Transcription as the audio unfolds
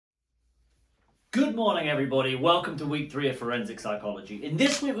Good morning, everybody. Welcome to week 3 of Forensic Psychology. In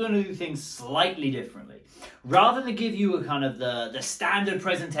this week, we're going to do things slightly differently. Rather than give you a kind of the standard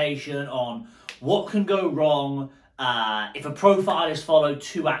presentation on what can go wrong if a profile is followed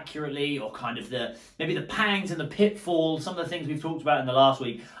too accurately, or kind of maybe the pangs and the pitfalls, some of the things we've talked about in the last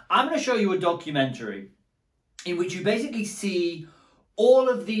week, I'm going to show you a documentary in which you basically see all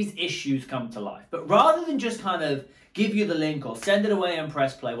of these issues come to life. But rather than just kind of give you the link or send it away and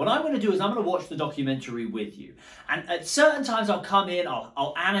press play, what I'm going to do is I'm going to watch the documentary with you. And at certain times I'll come in,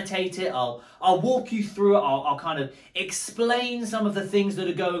 I'll annotate it, I'll walk you through it, I'll kind of explain some of the things that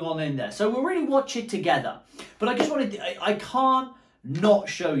are going on in there. So we'll really watch it together. But I can't not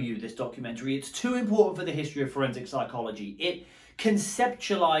show you this documentary. It's too important for the history of forensic psychology. It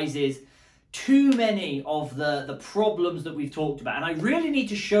conceptualizes too many of the problems that we've talked about. And I really need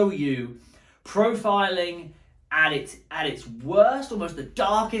to show you profiling at its worst, almost the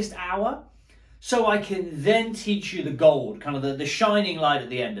darkest hour, so I can then teach you the gold, kind of the shining light at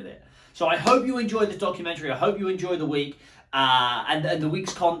the end of it. So I hope you enjoyed this documentary. I hope you enjoy the week and the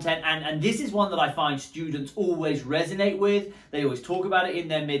week's content. And this is one that I find students always resonate with. They always talk about it in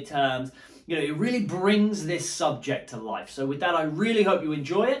their midterms. You know, it really brings this subject to life. So with that, I really hope you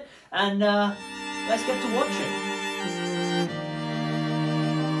enjoy it. And let's get to watching.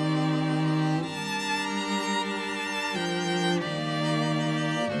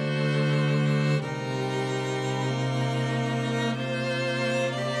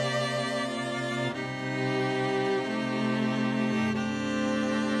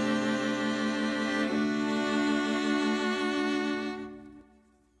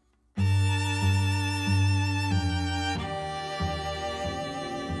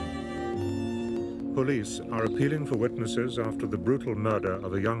 Police are appealing for witnesses after the brutal murder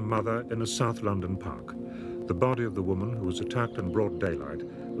of a young mother in a South London park. The body of the woman, who was attacked in broad daylight,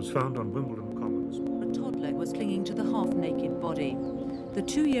 was found on Wimbledon Commons. A toddler was clinging to the half-naked body. The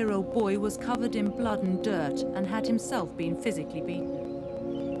 2-year-old boy was covered in blood and dirt and had himself been physically beaten.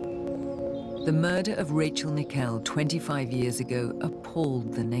 The murder of Rachel Nickell 25 years ago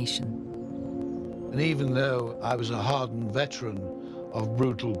appalled the nation. And even though I was a hardened veteran of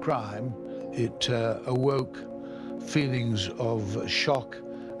brutal crime, it awoke feelings of shock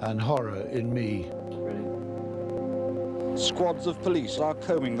and horror in me. Squads of police are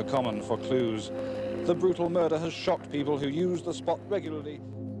combing the common for clues. The brutal murder has shocked people who use the spot regularly.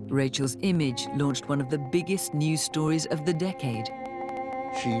 Rachel's image launched one of the biggest news stories of the decade.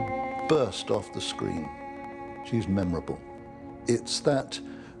 She burst off the screen. She's memorable. It's that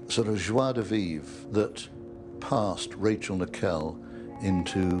sort of joie de vivre that passed Rachel Nickell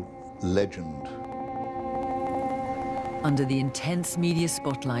into legend. Under the intense media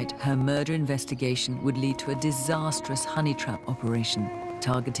spotlight, her murder investigation would lead to a disastrous honey trap operation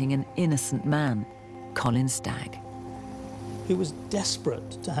targeting an innocent man, Colin Stagg. Who was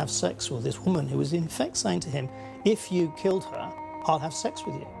desperate to have sex with this woman who was in effect saying to him, if you killed her, I'll have sex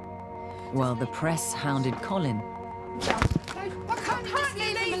with you. While the press hounded Colin,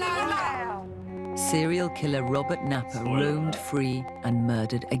 serial killer Robert Napper roamed free and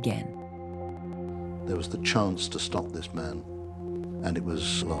murdered again. There was the chance to stop this man, and it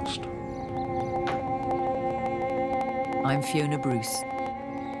was lost. I'm Fiona Bruce,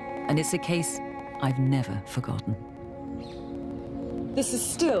 and it's a case I've never forgotten. This is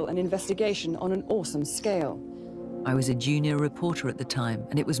still an investigation on an awesome scale. I was a junior reporter at the time,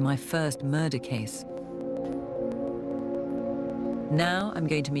 and it was my first murder case. Now I'm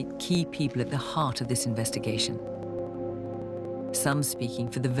going to meet key people at the heart of this investigation. Some speaking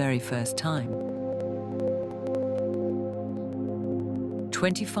for the very first time.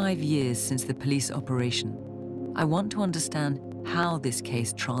 25 years since the police operation, I want to understand how this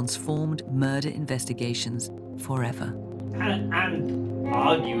case transformed murder investigations forever. And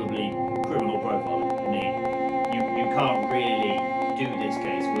arguably criminal profiling. I mean, you can't really do this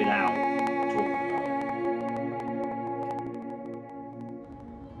case without talking about it.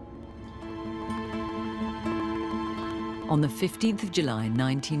 On the 15th of July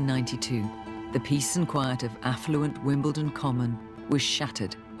 1992, the peace and quiet of affluent Wimbledon Common was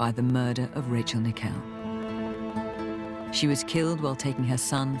shattered by the murder of Rachel Nickell. She was killed while taking her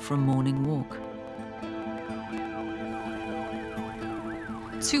son for a morning walk.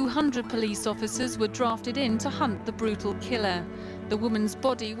 200 police officers were drafted in to hunt the brutal killer. The woman's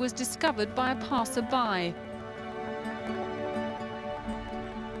body was discovered by a passer-by.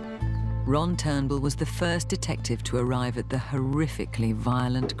 Ron Turnbull was the first detective to arrive at the horrifically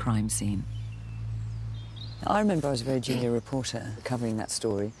violent crime scene. I remember I was a very junior reporter covering that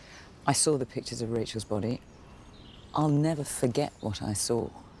story. I saw the pictures of Rachel's body. I'll never forget what I saw.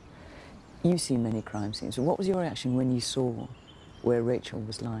 You've seen many crime scenes. What was your reaction when you saw where Rachel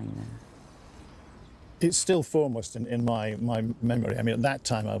was lying there? It's still foremost in my memory. I mean, at that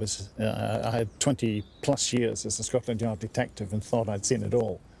time I had 20 plus years as a Scotland Yard detective and thought I'd seen it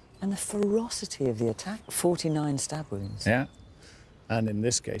all. And the ferocity of the attack, 49 stab wounds. Yeah. And in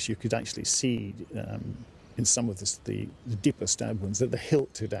this case, you could actually see in some of the deeper stab wounds that the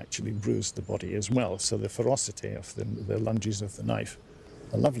hilt had actually bruised the body as well. So the ferocity of the lunges of the knife.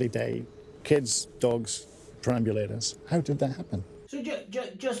 A lovely day, kids, dogs, perambulators. How did that happen? So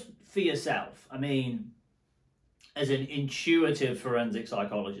just for yourself, I mean, as an intuitive forensic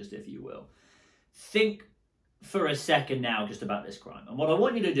psychologist, if you will, think for a second now just about this crime. And what I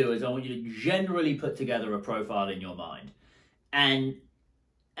want you to do is I want you to generally put together a profile in your mind and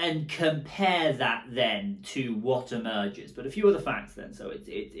compare that then to what emerges. But a few of the facts then. So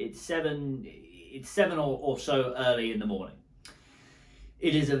it's seven or so early in the morning.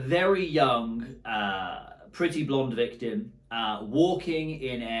 It is a very young, pretty blonde victim walking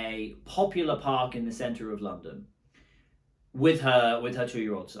in a popular park in the centre of London with her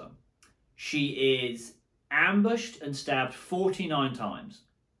 2-year-old son. She is ambushed and stabbed 49 times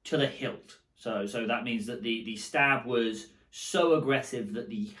to the hilt. So that means that the stab was so aggressive that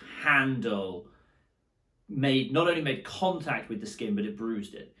the handle not only made contact with the skin, but it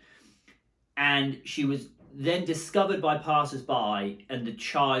bruised it. And she was then discovered by passers-by, and the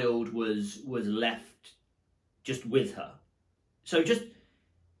child was left just with her. So just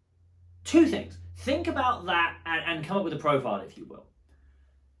two things. Think about that and come up with a profile, if you will.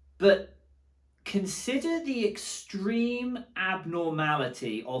 But consider the extreme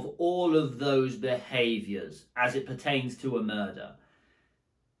abnormality of all of those behaviours as it pertains to a murder.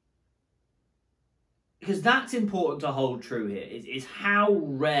 Because that's important to hold true here, is how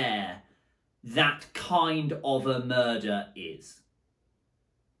rare that kind of a murder is.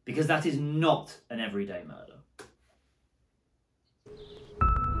 Because that is not an everyday murder.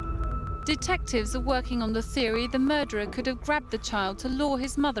 Detectives are working on the theory the murderer could have grabbed the child to lure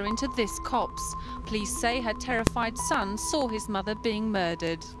his mother into this copse. Police say her terrified son saw his mother being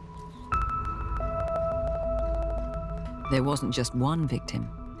murdered. There wasn't just one victim.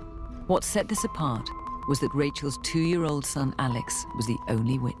 What set this apart was that Rachel's 2-year-old son Alex was the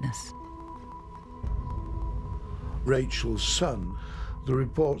only witness. Rachel's son, the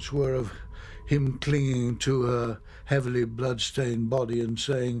reports were of him clinging to her heavily blood-stained body and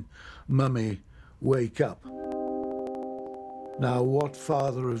saying, "Mummy, wake up." Now, what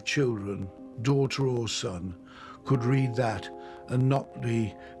father of children, daughter or son, could read that and not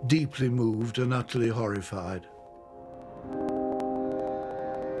be deeply moved and utterly horrified?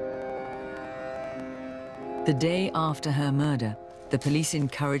 The day after her murder, the police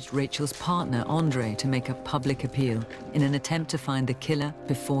encouraged Rachel's partner, Andre, to make a public appeal in an attempt to find the killer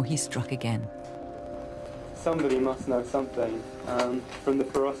before he struck again. Somebody must know something from the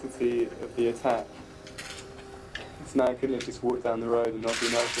ferocity of the attack. This man couldn't have just walked down the road and not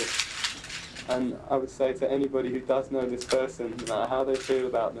be noticed. And I would say to anybody who does know this person, no matter how they feel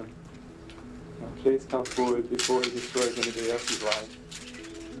about them, please come forward before he destroys anybody else's life.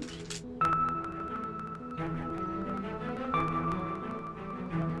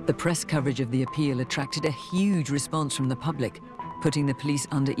 The press coverage of the appeal attracted a huge response from the public, putting the police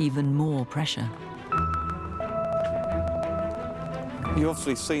under even more pressure. You've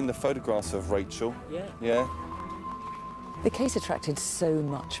obviously seen the photographs of Rachel. Yeah. Yeah. The case attracted so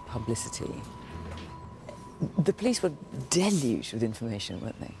much publicity. The police were deluged with information,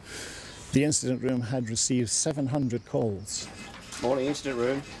 weren't they? The incident room had received 700 calls. Morning, incident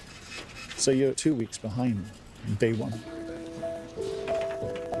room. So you're 2 weeks behind day one.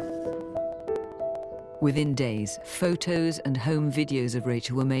 Within days, photos and home videos of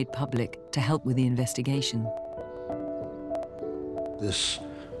Rachel were made public to help with the investigation. This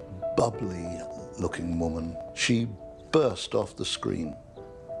bubbly-looking woman, she burst off the screen.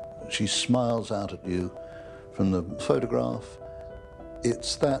 She smiles out at you from the photograph.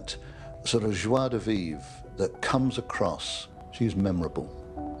 It's that sort of joie de vivre that comes across. She's memorable.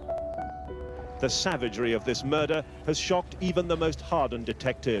 The savagery of this murder has shocked even the most hardened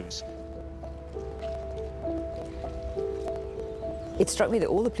detectives. It struck me that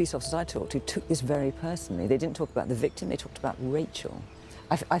all the police officers I talked to took this very personally. They didn't talk about the victim, they talked about Rachel.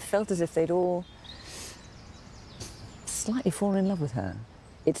 I felt as if they'd all slightly fallen in love with her.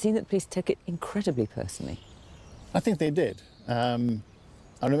 It seemed that the police took it incredibly personally. I think they did. I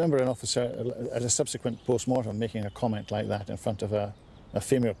remember an officer at a subsequent post-mortem making a comment like that in front of a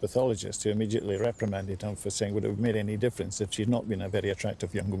female pathologist who immediately reprimanded him for saying would it have made any difference if she'd not been a very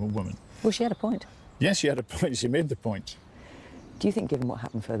attractive young woman. Well, she had a point. Yes, she had a point. She made the point. Do you think, given what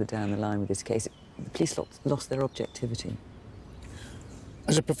happened further down the line with this case, the police lost their objectivity?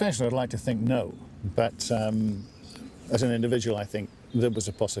 As a professional, I'd like to think no, but as an individual, I think there was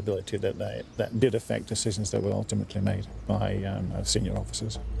a possibility that that did affect decisions that were ultimately made by senior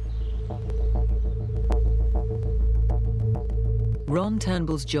officers. Ron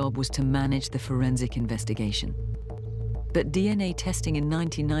Turnbull's job was to manage the forensic investigation. But DNA testing in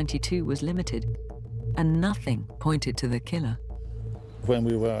 1992 was limited, and nothing pointed to the killer. When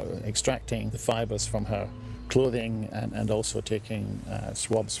we were extracting the fibers from her clothing and also taking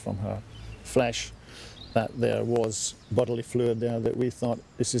swabs from her flesh, that there was bodily fluid there that we thought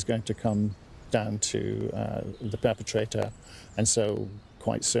this is going to come down to the perpetrator, and so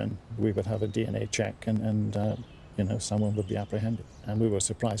quite soon we would have a DNA check and you know, someone would be apprehended. And we were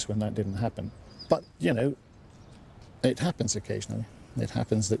surprised when that didn't happen. But, you know, it happens occasionally. It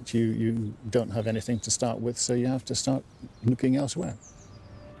happens that you don't have anything to start with, so you have to start looking elsewhere.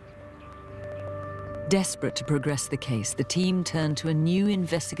 Desperate to progress the case, the team turned to a new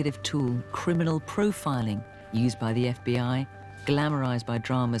investigative tool, criminal profiling, used by the FBI, glamorized by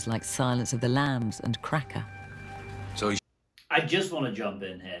dramas like Silence of the Lambs and Cracker. I just want to jump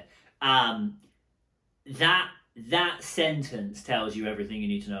in here. That sentence tells you everything you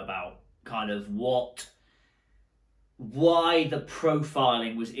need to know about kind of why the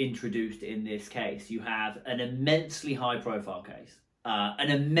profiling was introduced in this case. You have an immensely high-profile case. An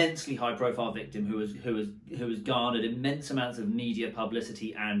immensely high-profile victim who has garnered immense amounts of media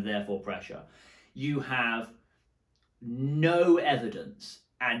publicity and therefore pressure. You have no evidence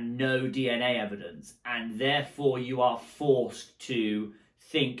and no DNA evidence, and therefore you are forced to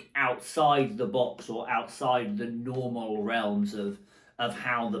think outside the box or outside the normal realms of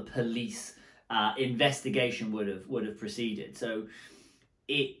how the police investigation would have proceeded. So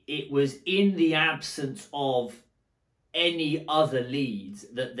it was in the absence of any other leads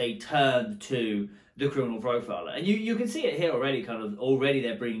that they turned to the criminal profiler, and you can see it here already. Already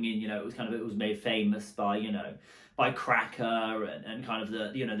they're bringing in, it was made famous by by Cracker and kind of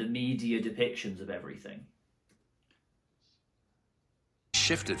the the media depictions of everything.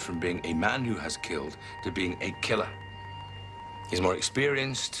 Shifted from being a man who has killed to being a killer. He's more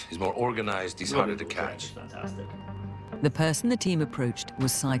experienced, he's more organized, he's harder to catch. Fantastic. The person the team approached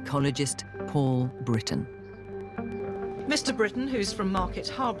was psychologist Paul Britton. Mr. Britton, who's from Market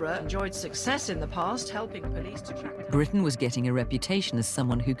Harborough, enjoyed success in the past helping police to track... Britton was getting a reputation as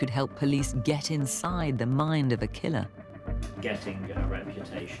someone who could help police get inside the mind of a killer. Getting a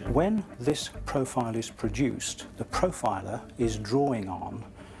reputation. When this profile is produced, the profiler is drawing on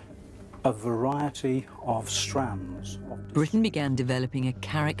a variety of strands. Britton began developing a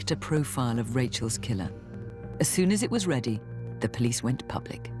character profile of Rachel's killer. As soon as it was ready, the police went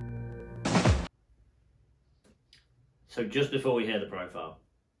public. So just before we hear the profile,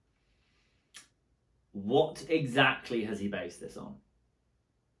 what exactly has he based this on?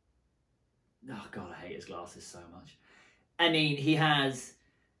 Oh God, I hate his glasses so much. I mean, he has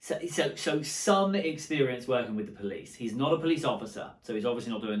so some experience working with the police. He's not a police officer, so he's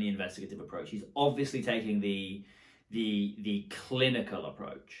obviously not doing the investigative approach. He's obviously taking the clinical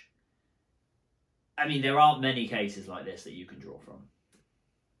approach. I mean, there aren't many cases like this that you can draw from.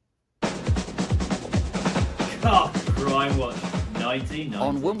 Crime Watch, 1990.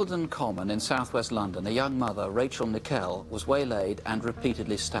 On Wimbledon Common in southwest London, a young mother, Rachel Nickel, was waylaid and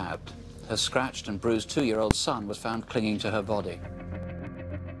repeatedly stabbed. Her scratched and bruised 2-year-old son was found clinging to her body.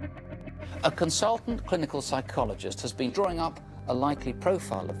 A consultant clinical psychologist has been drawing up a likely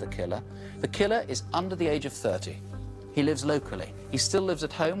profile of the killer. The killer is under the age of 30. He lives locally. He still lives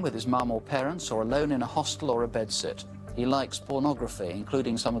at home with his mum or parents or alone in a hostel or a bedsit. He likes pornography,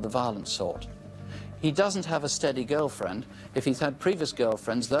 including some of the violent sort. He doesn't have a steady girlfriend. If he's had previous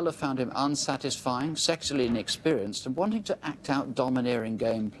girlfriends, they'll have found him unsatisfying, sexually inexperienced, and wanting to act out domineering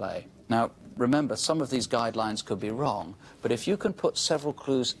gameplay. Now, remember, some of these guidelines could be wrong, but if you can put several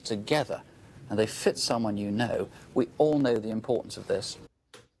clues together and they fit someone you know, we all know the importance of this.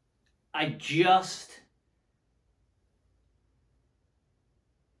 I just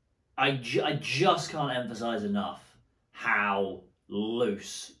can't emphasize enough how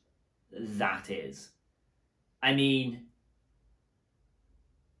loose that is. I mean,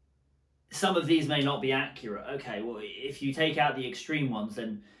 some of these may not be accurate. Okay, well, if you take out the extreme ones,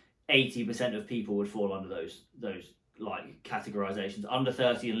 then 80% of people would fall under those like categorizations. Under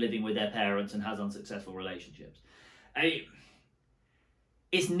 30 and living with their parents and has unsuccessful relationships. I mean,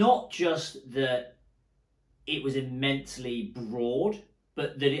 it's not just that it was immensely broad,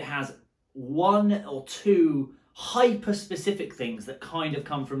 but that it has one or two hyper-specific things that kind of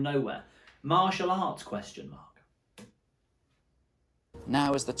come from nowhere. Martial arts, question mark.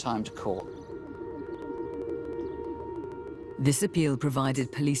 now is the time to call. This appeal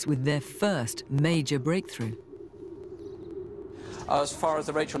provided police with their first major breakthrough. As far as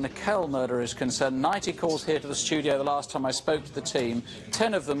the Rachel Nickell murder is concerned, 90 calls here to the studio the last time I spoke to the team.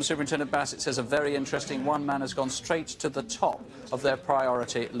 10 of them, Superintendent Bassett says, are very interesting. One man has gone straight to the top of their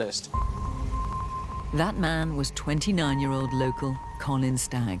priority list. That man was 29-year-old local Colin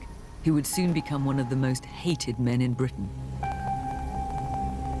Stagg, who would soon become one of the most hated men in Britain.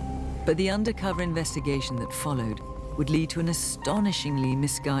 But the undercover investigation that followed would lead to an astonishingly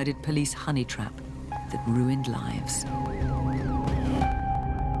misguided police honey trap that ruined lives.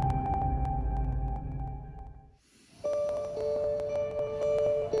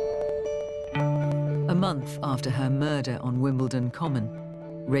 A month after her murder on Wimbledon Common,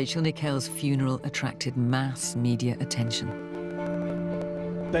 Rachel Nickell's funeral attracted mass media attention.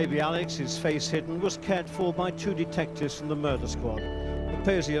 Baby Alex, his face hidden, was cared for by 2 detectives from the murder squad. A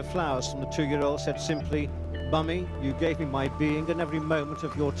posy of flowers from the 2-year-old said simply, "Mummy, you gave me my being and every moment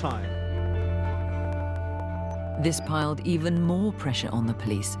of your time." This piled even more pressure on the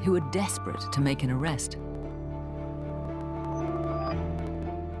police, who were desperate to make an arrest.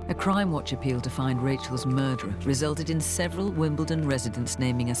 A Crime Watch appeal to find Rachel's murderer resulted in several Wimbledon residents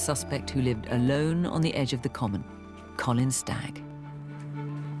naming a suspect who lived alone on the edge of the common, Colin Stagg.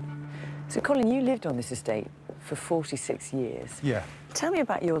 So, Colin, you lived on this estate for 46 years. Yeah. Tell me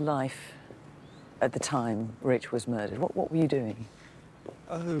about your life at the time Rachel was murdered. What were you doing?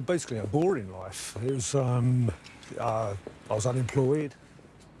 Basically a boring life. It was, I was unemployed.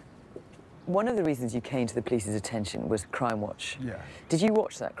 One of the reasons you came to the police's attention was Crime Watch. Yeah. Did you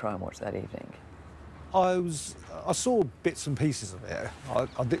watch that Crime Watch that evening? I saw bits and pieces of it. I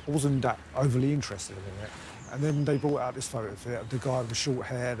wasn't that overly interested in it. And then they brought out this photo of it, the guy with the short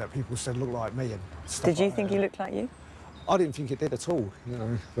hair that people said looked like me and stuff. Did you like think that. he looked like you? I didn't think it did at all, you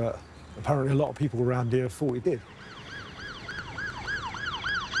know, but apparently a lot of people around here thought it did.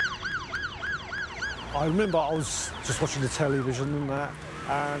 I remember I was just watching the television and that,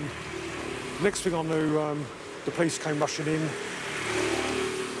 and next thing I knew, the police came rushing in.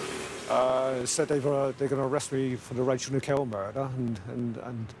 Said they're going to arrest me for the Rachel Nickell murder,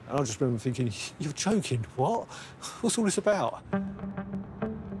 and I just remember thinking, "You're joking? What? What's all this about?"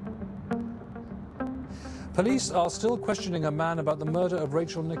 Police are still questioning a man about the murder of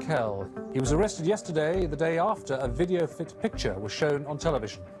Rachel Nickell. He was arrested yesterday, the day after a video-fit picture was shown on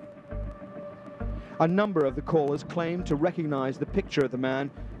television. A number of the callers claimed to recognise the picture of the man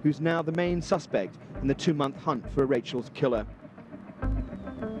who's now the main suspect in the 2-month hunt for Rachel's killer.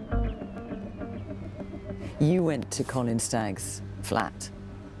 You went to Colin Stagg's flat.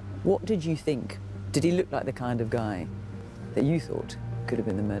 What did you think? Did he look like the kind of guy that you thought could have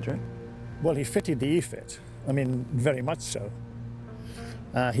been the murderer? Well, he fitted the E-fit. I mean, very much so.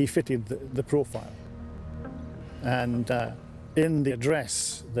 He fitted the profile. And in the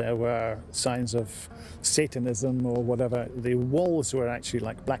address, there were signs of Satanism or whatever. The walls were actually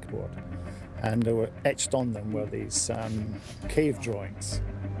like blackboard, and they were etched on them were these cave drawings.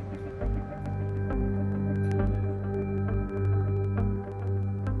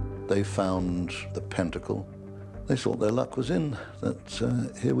 They found the pentacle. They thought their luck was in,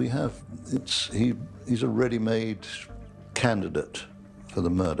 that here we have, he's a ready-made candidate for the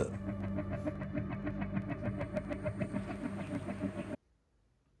murder.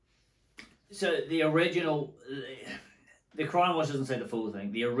 So the original, the Crime Watch doesn't say the full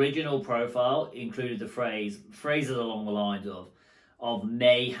thing. The original profile included the phrases along the lines of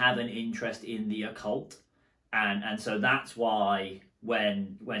may have an interest in the occult, and so that's why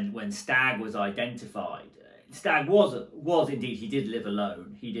when Stagg was identified, Stagg was indeed, he did live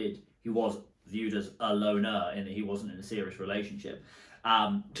alone. He was viewed as a loner in that he wasn't in a serious relationship.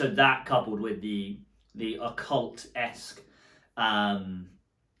 So that coupled with the occult-esque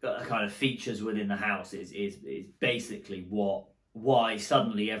kind of features within the house is basically why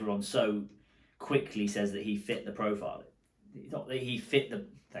suddenly everyone so quickly says that he fit the profile. It's not that he fit the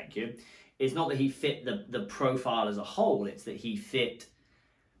It's not that he fit the profile as a whole. It's that he fit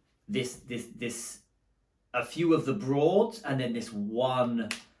this a few of the broads and then this one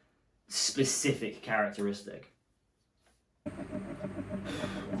specific characteristic.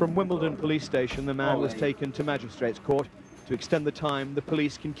 From Wimbledon Police Station, the man was taken to Magistrates Court to extend the time the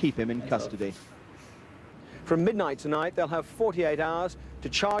police can keep him in custody. From midnight tonight, they'll have 48 hours to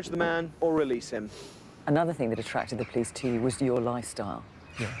charge the man or release him. Another thing that attracted the police to you was your lifestyle.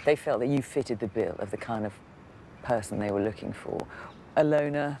 Yeah. They felt that you fitted the bill of the kind of person they were looking for. A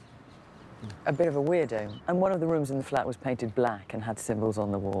loner, a bit of a weirdo. And one of the rooms in the flat was painted black and had symbols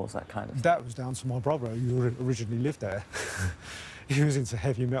on the walls, that kind of That was down to my brother, who originally lived there. He was into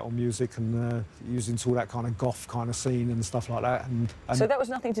heavy metal music and he was into all that kind of goth kind of scene and stuff like that. And So that was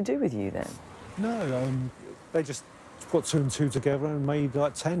nothing to do with you then? No, they just got 2 and 2 together and made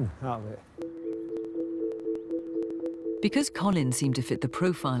like 10 out of it. Because Colin seemed to fit the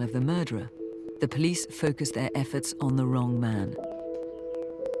profile of the murderer, the police focused their efforts on the wrong man,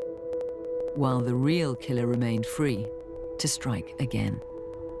 while the real killer remained free to strike again.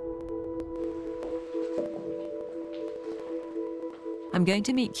 I'm going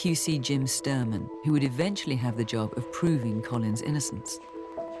to meet QC Jim Sturman, who would eventually have the job of proving Colin's innocence.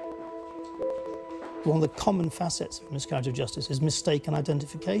 One of the common facets of miscarriage of justice is mistaken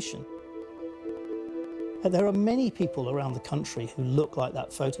identification. There are many people around the country who look like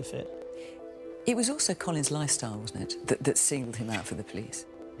that photo fit. It was also Colin's lifestyle, wasn't it, that singled him out for the police?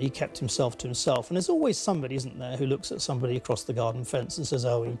 He kept himself to himself, and there's always somebody, isn't there, who looks at somebody across the garden fence and says,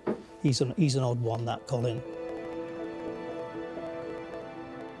 oh, he's an odd one, that Colin.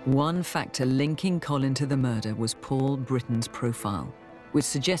 One factor linking Colin to the murder was Paul Britton's profile, which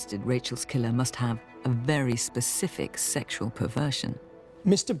suggested Rachel's killer must have a very specific sexual perversion.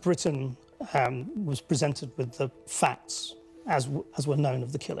 Mr. Britton was presented with the facts as were known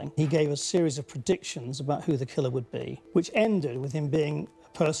of the killing. He gave a series of predictions about who the killer would be, which ended with him being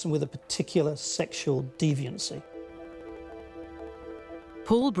a person with a particular sexual deviancy.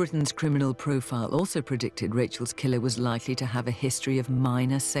 Paul Britton's criminal profile also predicted Rachel's killer was likely to have a history of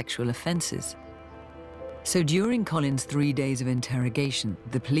minor sexual offences. So during Colin's 3 days of interrogation,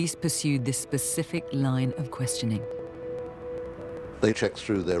 the police pursued this specific line of questioning. They check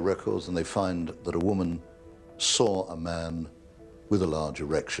through their records and they find that a woman saw a man with a large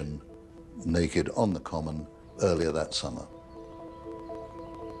erection naked on the common earlier that summer.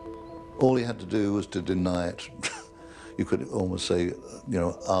 All he had to do was to deny it. You could almost say, you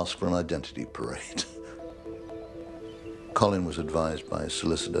know, ask for an identity parade. Colin was advised by his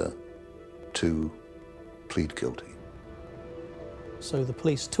solicitor to plead guilty. So the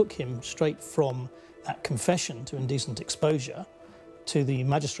police took him straight from that confession to indecent exposure to the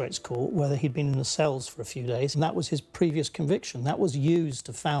magistrate's court, where he'd been in the cells for a few days, and that was his previous conviction. That was used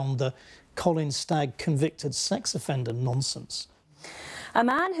to found the Colin Stagg convicted sex offender nonsense. A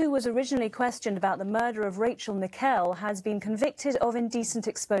man who was originally questioned about the murder of Rachel Nickell has been convicted of indecent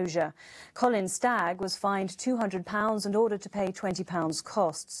exposure. Colin Stagg was fined £200 and ordered to pay £20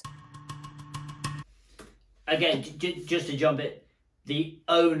 costs. Again, just to jump it, the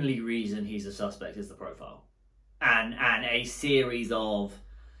only reason he's a suspect is the profile. And a series of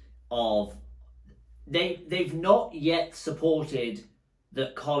they've not yet supported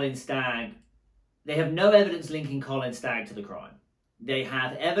that Colin Stagg, they have no evidence linking Colin Stagg to the crime. They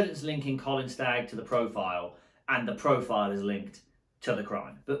have evidence linking Colin Stagg to the profile, and the profile is linked to the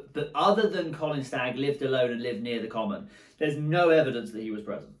crime. But other than Colin Stagg lived alone and lived near the common, there's no evidence that he was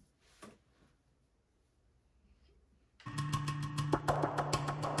present.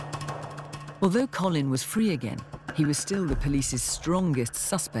 Although Colin was free again, he was still the police's strongest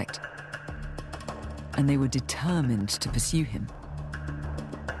suspect, and they were determined to pursue him.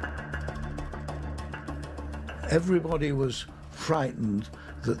 Everybody was frightened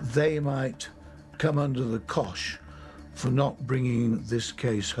that they might come under the cosh for not bringing this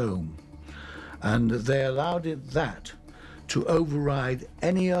case home, and they allowed that to override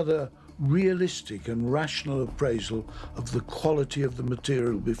any other realistic and rational appraisal of the quality of the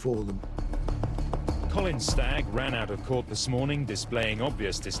material before them. Colin Stagg ran out of court this morning, displaying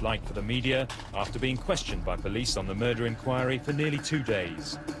obvious dislike for the media after being questioned by police on the murder inquiry for nearly 2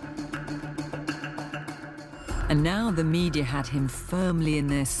 days. And now the media had him firmly in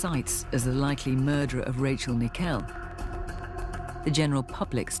their sights as the likely murderer of Rachel Nickell. The general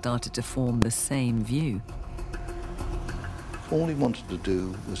public started to form the same view. All he wanted to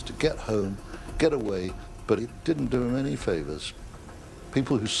do was to get home, get away, but it didn't do him any favours.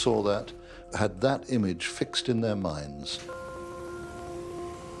 People who saw that had that image fixed in their minds.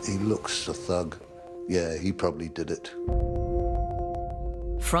 He looks a thug. Yeah, he probably did it.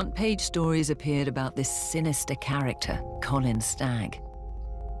 Front page stories appeared about this sinister character, Colin Stagg.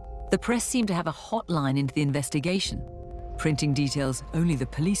 The press seemed to have a hotline into the investigation, printing details only the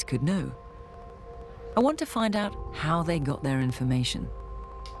police could know. I want to find out how they got their information.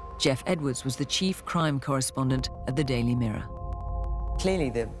 Jeff Edwards was the chief crime correspondent at the Daily Mirror. Clearly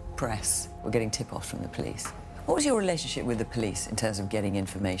the press were getting tip-offs from the police. What was your relationship with the police in terms of getting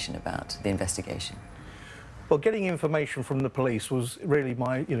information about the investigation? Well, getting information from the police was really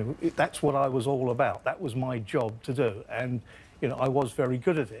that's what I was all about. That was my job to do, and, I was very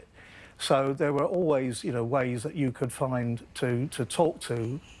good at it. So there were always, ways that you could find to talk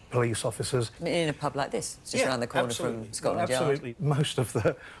to police officers. In a pub like this, it's just around the corner from Scotland Yard. Absolutely. Most of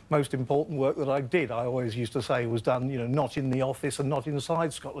the most important work that I did, I always used to say, was done, not in the office and not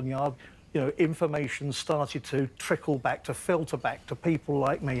inside Scotland Yard. Information started to trickle back, to filter back to people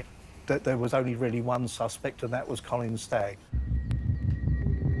like me. That there was only really one suspect, and that was Colin Stagg.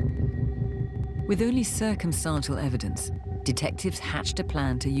 With only circumstantial evidence, detectives hatched a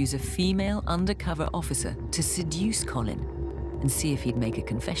plan to use a female undercover officer to seduce Colin and see if he'd make a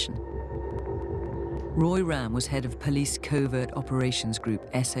confession. Roy Ram was head of Police Covert Operations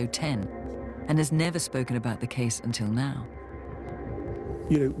Group SO10 and has never spoken about the case until now.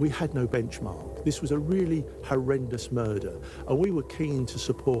 We had no benchmark. This was a really horrendous murder, and we were keen to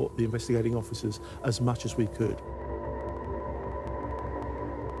support the investigating officers as much as we could.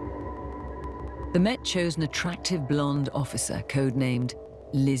 The Met chose an attractive blonde officer codenamed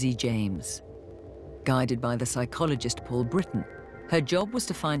Lizzie James. Guided by the psychologist Paul Britton, her job was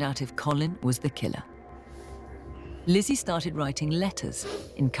to find out if Colin was the killer. Lizzie started writing letters,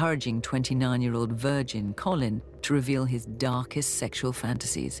 encouraging 29-year-old virgin Colin to reveal his darkest sexual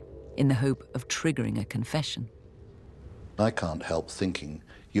fantasies in the hope of triggering a confession. I can't help thinking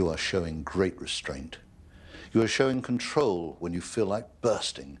you are showing great restraint. You are showing control when you feel like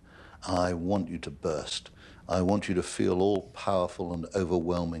bursting. I want you to burst. I want you to feel all powerful and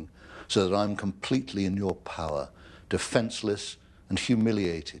overwhelming so that I'm completely in your power, defenseless and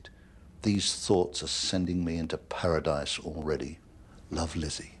humiliated. These thoughts are sending me into paradise already. Love,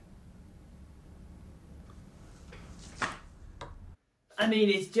 Lizzie. I mean,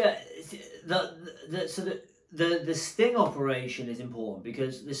 it's just the sting operation is important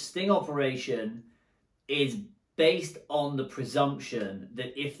because the sting operation is based on the presumption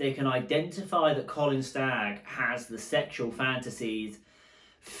that if they can identify that Colin Stagg has the sexual fantasies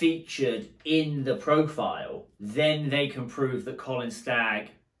featured in the profile, then they can prove that Colin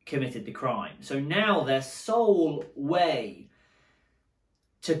Stagg committed the crime. So now their sole way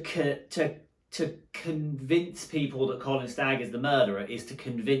to convince people that Colin Stagg is the murderer is to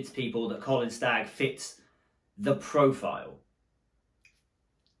convince people that Colin Stagg fits the profile.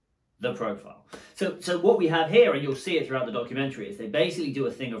 So what we have here, and you'll see it throughout the documentary, is they basically do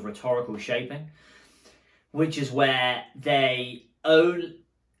a thing of rhetorical shaping, which is where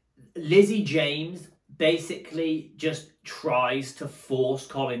Lizzie James basically just tries to force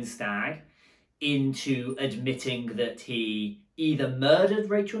Colin Stagg into admitting that he either murdered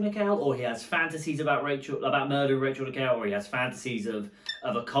Rachel Nickell, or he has fantasies about murdering Rachel Nickell, or he has fantasies of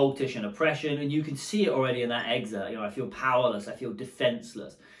occultish and oppression. And you can see it already in that excerpt. I feel powerless, I feel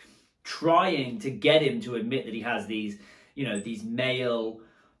defenseless. Trying to get him to admit that he has these, these male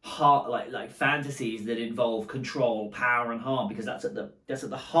like fantasies that involve control, power, and harm, because that's at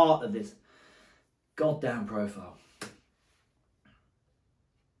the heart of this goddamn profile.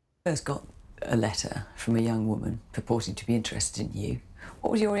 First got a letter from a young woman purporting to be interested in you. What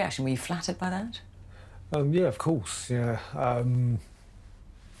was your reaction? Were you flattered by that? Yeah, of course. Yeah.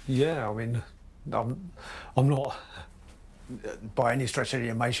 Yeah. I mean, I'm not by any stretch of the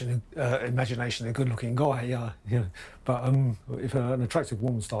imagination a good-looking guy. Yeah. But if an attractive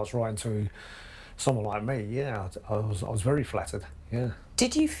woman starts writing to someone like me, yeah, I was very flattered. Yeah.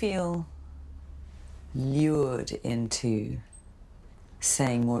 Did you feel lured into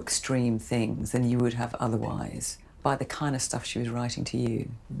saying more extreme things than you would have otherwise by the kind of stuff she was writing to you?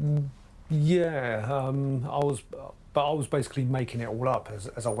 Yeah, I was basically making it all up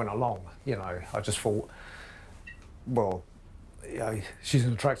as I went along. I just thought, well, she's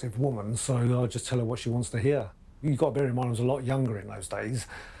an attractive woman, so I'll just tell her what she wants to hear. You've got to bear in mind I was a lot younger in those days,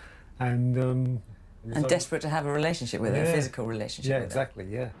 and desperate to have a relationship with her, a physical relationship with her. Exactly,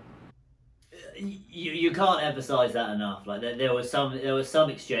 yeah. You can't emphasize that enough. Like there was some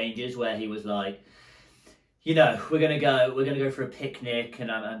exchanges where he was like, we're gonna go for a picnic,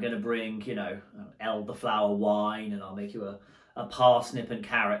 and I'm gonna bring elderflower wine, and I'll make you a parsnip and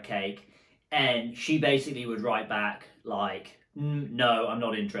carrot cake. And she basically would write back like, no, I'm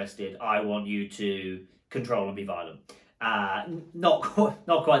not interested. I want you to control and be violent. Not quite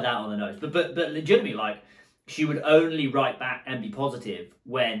that on the nose, but legitimately, like, she would only write back and be positive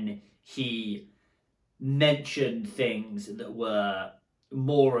when he mentioned things that were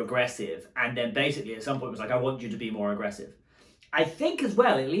more aggressive, and then basically at some point was like, I want you to be more aggressive. I think as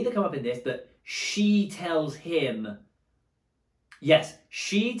well, it'll either come up in this, but she tells him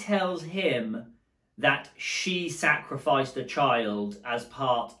that she sacrificed a child as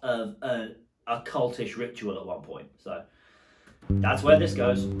part of a cultish ritual at one point. So that's where this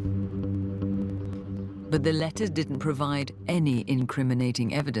goes. But the letters didn't provide any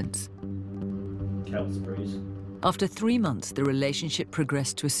incriminating evidence. Celts breeze. After 3 months, the relationship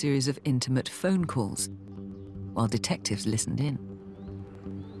progressed to a series of intimate phone calls, while detectives listened in.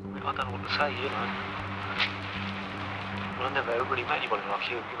 I don't know what to say, you know. Well, I never really met anybody like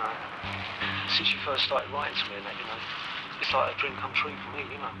you, you know. Since you first started writing to me and that, you know, it's like a dream come true for me,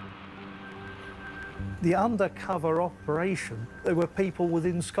 you know. The undercover operation, there were people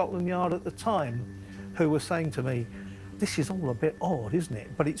within Scotland Yard at the time who were saying to me, this is all a bit odd, isn't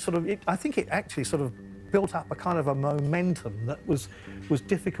it? But I think it actually sort of built up a kind of a momentum that was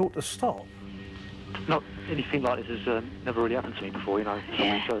difficult to stop. Not anything like this has never really happened to me before, you know.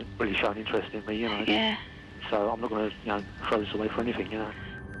 Somebody's really shown interest in me, you know. Yeah. So I'm not going to, you know, throw this away for anything, you know.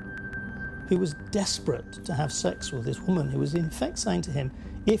 He was desperate to have sex with this woman who was in effect saying to him,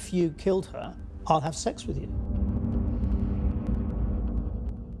 if you killed her, I'll have sex with you.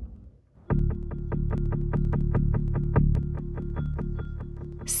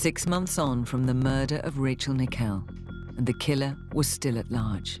 Six months on from the murder of Rachel Nickell, and the killer was still at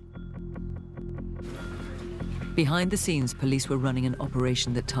large. Behind the scenes, police were running an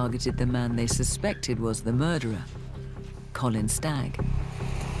operation that targeted the man they suspected was the murderer, Colin Stagg.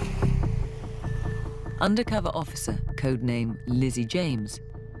 Undercover officer, codename Lizzie James,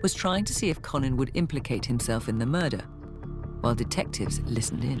 was trying to see if Colin would implicate himself in the murder, while detectives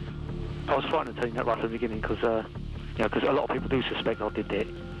listened in. I was frightened of telling that right from the beginning because, you know, because a lot of people do suspect I did it.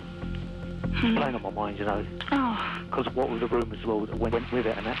 Playing on my mind, you know. Because what were the rumours as well that went with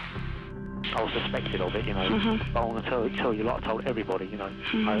it and that. I was suspected of it, you know. But I want to tell you, like I told everybody, you know.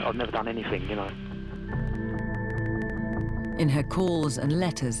 I've never done anything, you know. In her calls and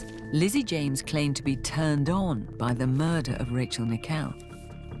letters, Lizzie James claimed to be turned on by the murder of Rachel Nickell,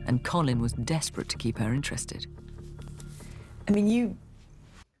 and Colin was desperate to keep her interested. I mean, you...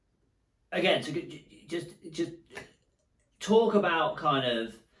 Again, so just talk about kind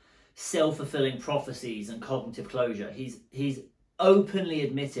of self-fulfilling prophecies and cognitive closure. He's openly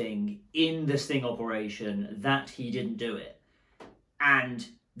admitting in the sting operation that he didn't do it, and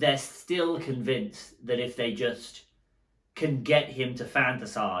they're still convinced that if they just can get him to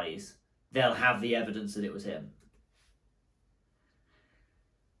fantasize, they'll have the evidence that it was him.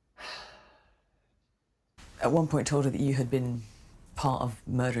 At one point told her that you had been part of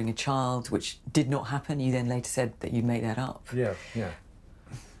murdering a child, which did not happen. You then later said that you'd made that up. Yeah, yeah.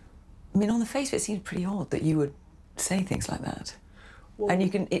 I mean, on the face of it, seems pretty odd that you would say things like that. Well, and you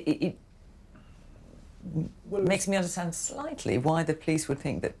can... It makes me understand slightly why the police would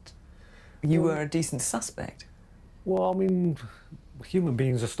think that you were a decent suspect. Well, I mean, human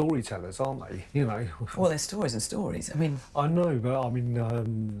beings are storytellers, aren't they? You know. Well, there's stories and stories. I mean, I know, but I mean, I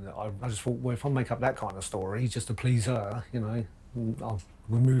just thought, well, if I make up that kind of story just to please her, you know, we'll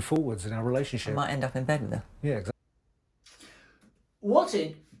move forwards in our relationship. I might end up in bed with her. Yeah, exactly.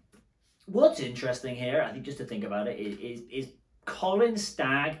 What's interesting here, I think, just to think about it, is Colin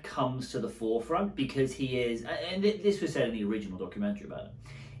Stagg comes to the forefront because he is, and this was said in the original documentary about him,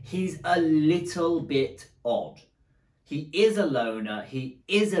 he's a little bit odd. He is a loner, he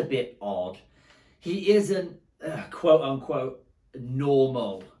is a bit odd, he isn't quote-unquote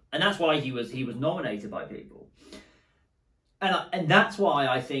normal. And that's why he was nominated by people. And that's why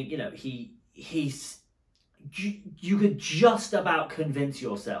I think, you know, you could just about convince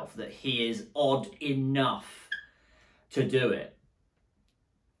yourself that he is odd enough to do it.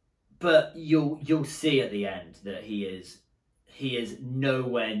 But you'll see at the end that he is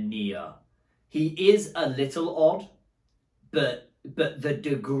nowhere near. He is a little odd, but the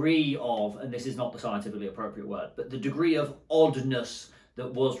degree of, and this is not the scientifically appropriate word, but the degree of oddness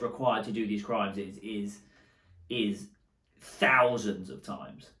that was required to do these crimes is thousands of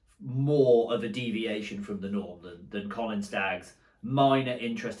times more of a deviation from the norm than Colin Stagg's minor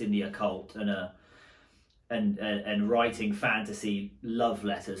interest in the occult and writing fantasy love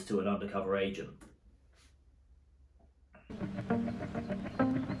letters to an undercover agent.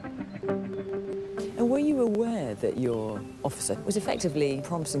 And were you aware that your officer was effectively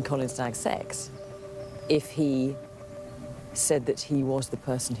promising Colin Stagg sex if he said that he was the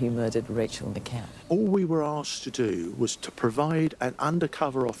person who murdered Rachel Nickell? All we were asked to do was to provide an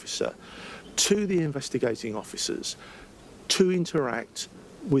undercover officer to the investigating officers to interact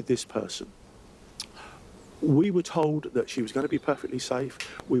with this person. We were told that she was going to be perfectly safe.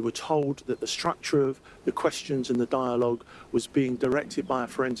 We were told that the structure of the questions and the dialogue was being directed by a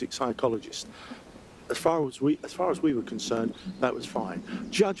forensic psychologist. As far as we were concerned, that was fine.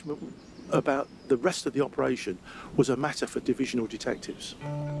 Judgment about the rest of the operation was a matter for divisional detectives.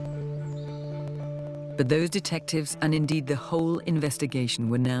 But those detectives, and indeed the whole investigation,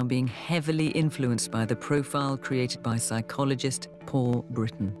 were now being heavily influenced by the profile created by psychologist Paul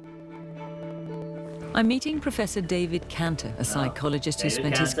Britton. I'm meeting Professor David Cantor, a psychologist who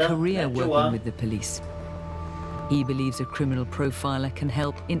spent his career working with the police. He believes a criminal profiler can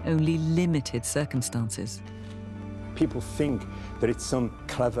help in only limited circumstances. People think that it's some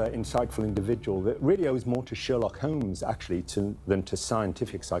clever, insightful individual that really owes more to Sherlock Holmes, actually, than to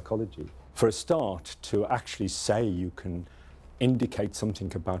scientific psychology. For a start, to actually say you can indicate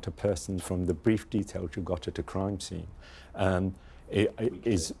something about a person from the brief details you got at a crime scene it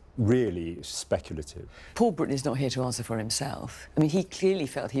is really speculative. Paul Britton is not here to answer for himself. I mean, he clearly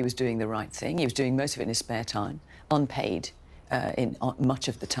felt he was doing the right thing. He was doing most of it in his spare time, unpaid much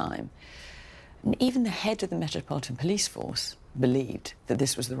of the time. And even the head of the Metropolitan Police Force believed that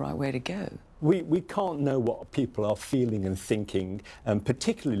this was the right way to go. We can't know what people are feeling and thinking,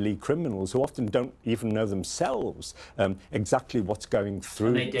 particularly criminals who often don't even know themselves exactly what's going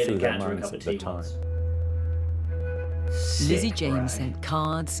through their minds at the time. Lizzie James sent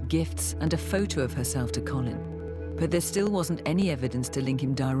cards, gifts and a photo of herself to Colin, but there still wasn't any evidence to link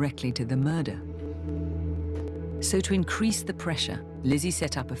him directly to the murder. So to increase the pressure, Lizzie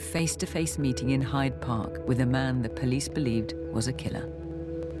set up a face-to-face meeting in Hyde Park with a man the police believed was a killer.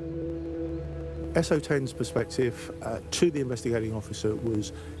 SO10's perspective to the investigating officer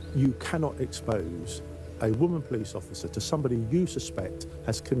was, you cannot expose a woman police officer to somebody you suspect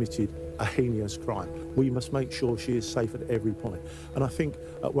has committed a heinous crime. We must make sure she is safe at every point. And I think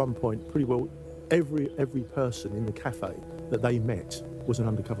at one point, pretty well, every person in the cafe that they met was an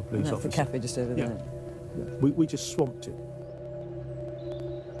undercover police officer. The cafe just over there. Yeah. We just swamped it.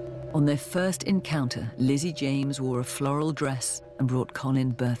 On their first encounter, Lizzie James wore a floral dress and brought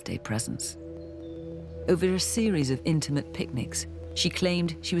Colin birthday presents. Over a series of intimate picnics, she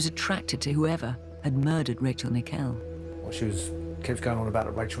claimed she was attracted to whoever had murdered Rachel Nickell. Well, she kept going on about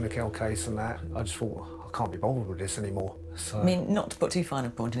the Rachel Nickell case and that. I just thought, I can't be bothered with this anymore. So... I mean, not to put too fine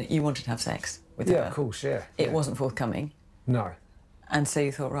a point in it, you wanted to have sex with her. Yeah, of course, yeah. It wasn't forthcoming. No. And so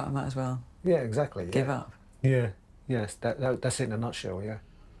you thought, right, I might as well... Yeah, exactly. Give up. Yeah, yes, that's it in a nutshell, yeah.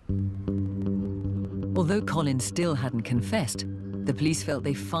 Although Colin still hadn't confessed, the police felt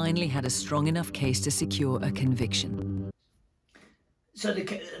they finally had a strong enough case to secure a conviction. So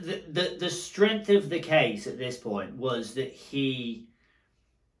the strength of the case at this point was that he'd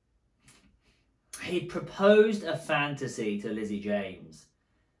proposed a fantasy to Lizzie James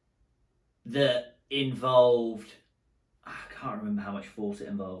that involved, I can't remember how much force it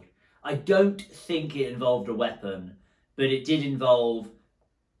involved. I don't think it involved a weapon, but it did involve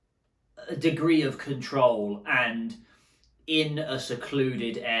a degree of control and in a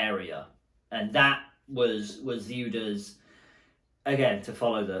secluded area. And that was viewed as, again, to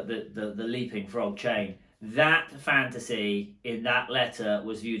follow the leaping frog chain, that fantasy in that letter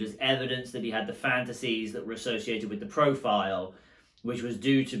was viewed as evidence that he had the fantasies that were associated with the profile, which were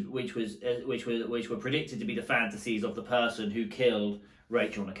predicted to be the fantasies of the person who killed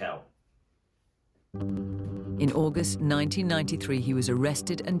Rachel Nickell. In August 1993, he was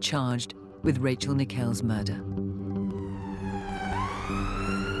arrested and charged with Rachel Nickell's murder.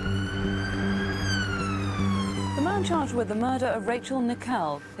 The man charged with the murder of Rachel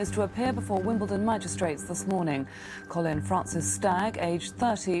Nickell is to appear before Wimbledon magistrates this morning. Colin Francis Stagg, aged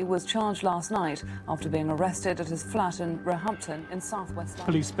 30, was charged last night after being arrested at his flat in Roehampton in southwest London.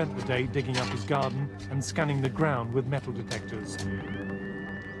 Police spent the day digging up his garden and scanning the ground with metal detectors.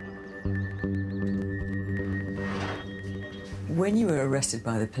 When you were arrested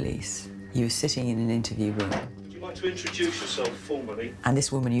by the police, you were sitting in an interview room. Would you like to introduce yourself formally? And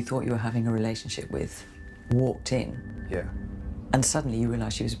this woman you thought you were having a relationship with walked in. Yeah. And suddenly you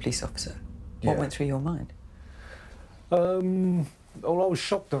realised she was a police officer. What went through your mind? Well, I was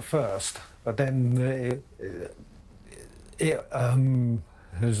shocked at first, but then it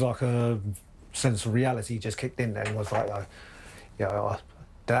was like a sense of reality just kicked in there. It was like,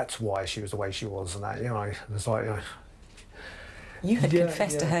 that's why she was the way she was, and that, it's like, You had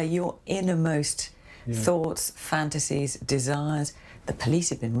confessed to her your innermost thoughts, fantasies, desires. The police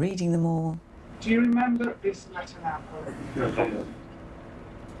had been reading them all. Do you remember this letter now, Paul?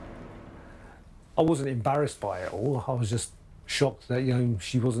 I wasn't embarrassed by it all. I was just shocked that,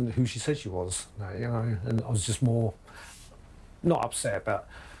 she wasn't who she said she was, and I was just more, not upset, but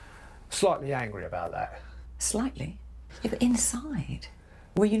slightly angry about that. Slightly? Yeah, but inside,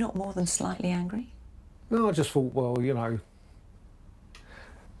 were you not more than slightly angry? No, I just thought, well,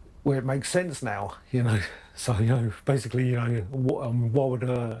 well, it makes sense now, So, basically, why would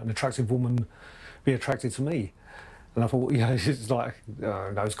an attractive woman be attracted to me? And I thought, it's like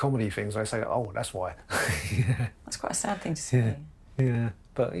those comedy things. They say, oh, that's why. That's quite a sad thing to say. Yeah.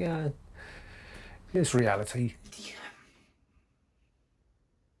 But, it's reality.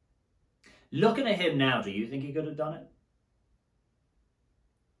 Looking at him now, do you think he could have done it?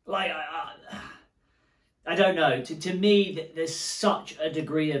 Like, I don't know. To me, there's such a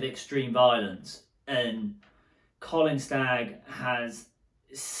degree of extreme violence, and Colin Stagg has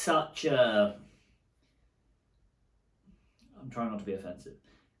such a... I'm trying not to be offensive.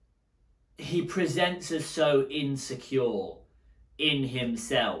 He presents as so insecure in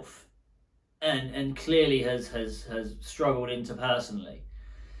himself, and clearly has struggled interpersonally.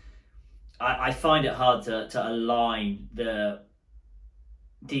 I find it hard to align the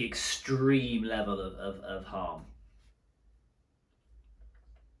extreme level of harm.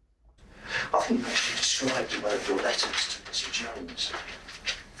 I think you actually described in one of your letters to Lizzie James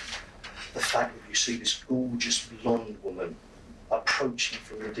the fact that you see this gorgeous blonde woman approaching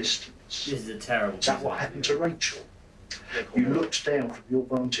from the distance. This is a terrible... Is that what happened to Rachel? You looked down from your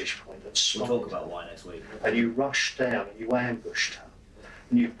vantage point and smiled. We'll talk about why next week. And you rushed down and you ambushed her.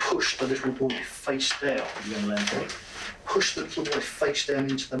 And you pushed the little boy face down. Pushed the little boy face down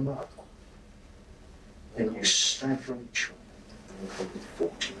into the mud. And you stabbed Rachel with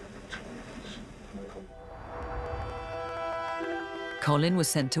 40 times. Colin was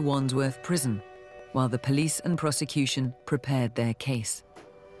sent to Wandsworth Prison, while the police and prosecution prepared their case.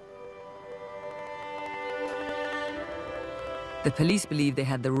 The police believed they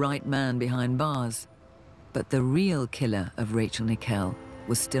had the right man behind bars, but the real killer of Rachel Nickell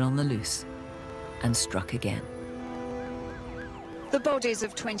was still on the loose and struck again. The bodies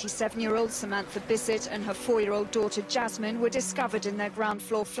of 27-year-old Samantha Bissett and her 4-year-old daughter Jasmine were discovered in their ground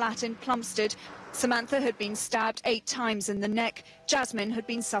floor flat in Plumstead. Samantha had been stabbed 8 times in the neck. Jasmine had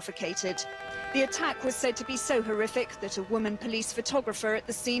been suffocated. The attack was said to be so horrific that a woman police photographer at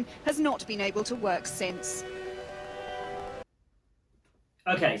the scene has not been able to work since.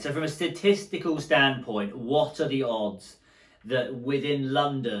 Okay, so from a statistical standpoint, what are the odds that within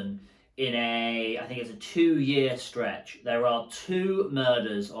London, in I think it's a 2-year stretch, there are 2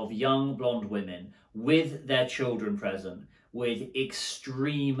 murders of young blonde women with their children present, with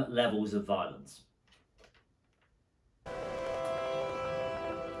extreme levels of violence?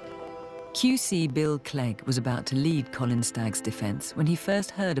 QC Bill Clegg was about to lead Colin Stagg's defence when he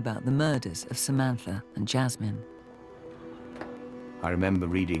first heard about the murders of Samantha and Jasmine. I remember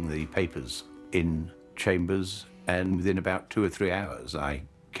reading the papers in chambers, and within about 2 or 3 hours I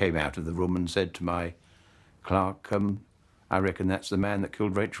came out of the room and said to my clerk, I reckon that's the man that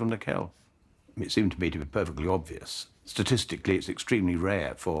killed Rachel Nickell. It seemed to me to be perfectly obvious. Statistically, it's extremely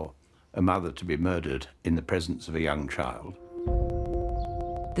rare for a mother to be murdered in the presence of a young child.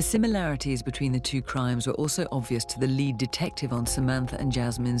 The similarities between the 2 crimes were also obvious to the lead detective on Samantha and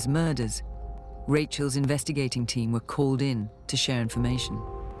Jasmine's murders. Rachel's investigating team were called in to share information.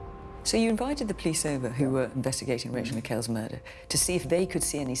 So you invited the police over who were investigating Rachel Nickell's murder to see if they could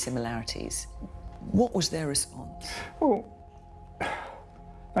see any similarities. What was their response? Well,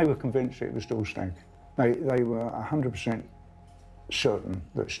 they were convinced it was still Stagg. They were 100% certain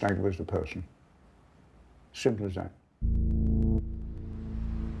that Stagg was the person. Simple as that.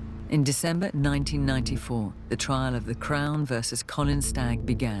 In December 1994, the trial of the Crown versus Colin Stagg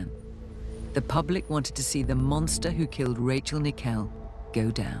began. The public wanted to see the monster who killed Rachel Nickell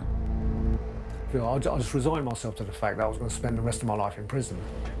go down. I just resigned myself to the fact that I was going to spend the rest of my life in prison.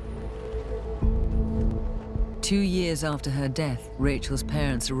 2 years after her death, Rachel's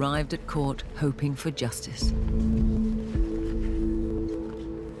parents arrived at court hoping for justice.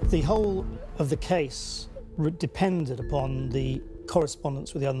 The whole of the case depended upon the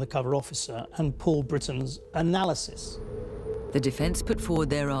correspondence with the undercover officer and Paul Britton's analysis. The defence put forward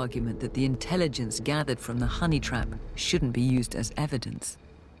their argument that the intelligence gathered from the honey trap shouldn't be used as evidence.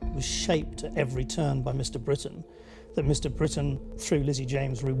 It was shaped at every turn by Mr. Britton, that Mr. Britton, through Lizzie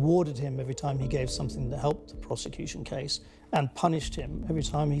James, rewarded him every time he gave something that helped the prosecution case and punished him every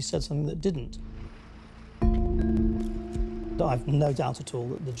time he said something that didn't. I've no doubt at all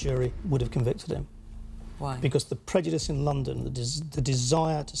that the jury would have convicted him. Why? Because the prejudice in London, the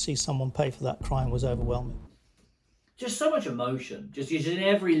desire to see someone pay for that crime was overwhelming. Just so much emotion, just in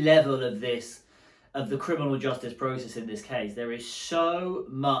every level of this, of the criminal justice process in this case, there is so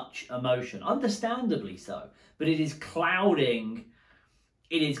much emotion, understandably so, but it is clouding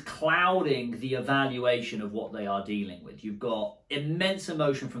the evaluation of what they are dealing with. You've got immense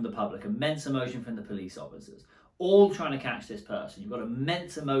emotion from the public, immense emotion from the police officers, all trying to catch this person. You've got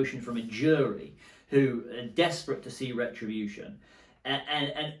immense emotion from a jury who are desperate to see retribution.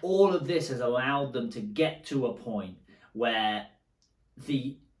 And all of this has allowed them to get to a point where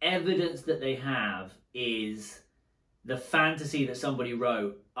the evidence that they have is the fantasy that somebody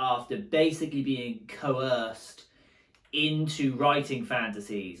wrote after basically being coerced into writing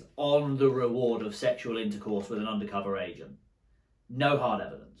fantasies on the reward of sexual intercourse with an undercover agent. No hard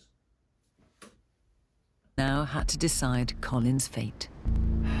evidence. Now had to decide Colin's fate.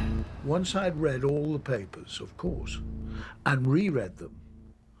 Once I'd read all the papers, of course, and reread them,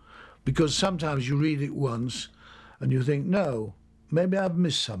 because sometimes you read it once and you think, no, maybe I've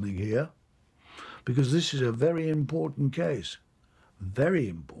missed something here, because this is a very important case, very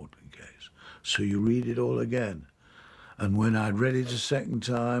important case. So you read it all again. And when I'd read it a second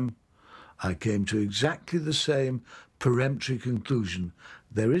time, I came to exactly the same peremptory conclusion.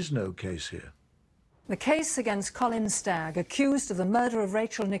 There is no case here. The case against Colin Stagg, accused of the murder of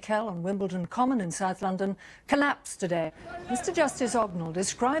Rachel Nickell on Wimbledon Common in South London, collapsed today. Mr Justice Ognall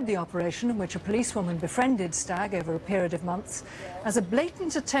described the operation in which a policewoman befriended Stagg over a period of months as a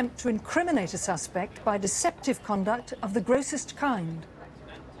blatant attempt to incriminate a suspect by deceptive conduct of the grossest kind.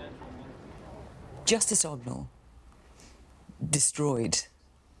 Justice Ognall destroyed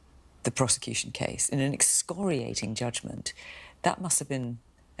the prosecution case in an excoriating judgment. That must have been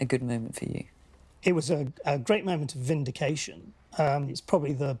a good moment for you. It was a great moment of vindication. It's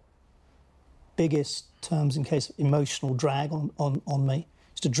probably the biggest terms in case emotional drag on me. I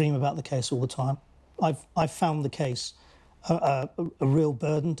used to dream about the case all the time. I've found the case a real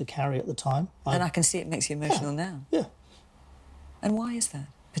burden to carry at the time. And I can see it makes you emotional now. Yeah. And why is that,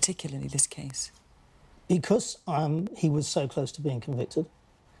 particularly this case? Because he was so close to being convicted.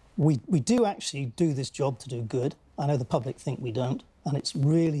 We do actually do this job to do good. I know the public think we don't, and it's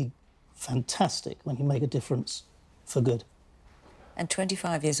really fantastic when you make a difference for good. And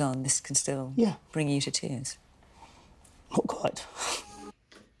 25 years on, this can still bring you to tears? Not quite.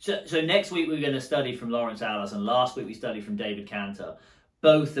 So next week we're going to study from Lawrence Alice, and last week we studied from David Cantor.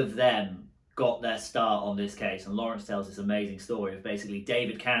 Both of them got their start on this case, and Lawrence tells this amazing story of basically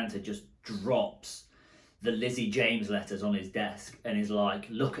David Cantor just drops the Lizzie James letters on his desk and is like,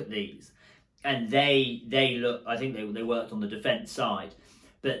 look at these. And they look, I think they worked on the defence side,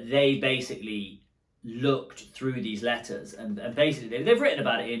 but they basically looked through these letters and basically they've written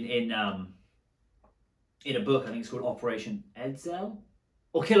about it in a book. I think it's called Operation Edzell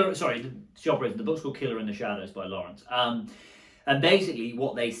or Killer. Sorry, the book's called Killer in the Shadows by Lawrence. And basically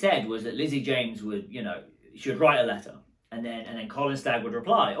what they said was that Lizzie James would, she would write a letter and then Colin Stagg would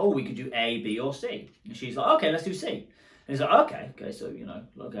reply, oh, we could do A, B, or C. And she's like, okay, let's do C. And he's like, okay, so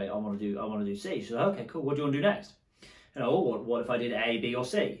okay, I want to do C. She's like, okay, cool. What do you want to do next? What if I did A, B, or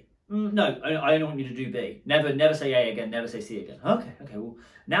C? No, I only want you to do B. Never say A again, never say C again. Okay, well,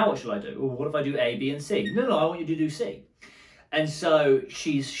 now what shall I do? Well, what if I do A, B, and C? No, I want you to do C. And so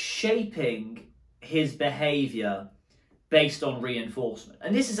she's shaping his behaviour based on reinforcement.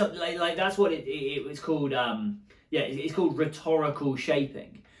 And this is like that's what it's called, it's called rhetorical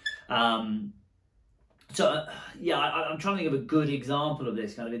shaping. I'm trying to think of a good example of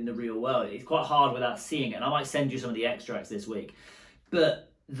this kind of in the real world. It's quite hard without seeing it, and I might send you some of the extracts this week.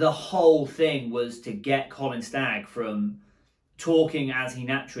 But the whole thing was to get Colin Stagg from talking as he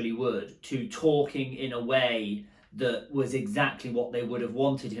naturally would to talking in a way that was exactly what they would have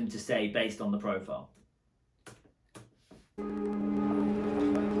wanted him to say based on the profile.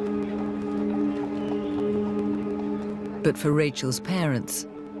 But for Rachel's parents,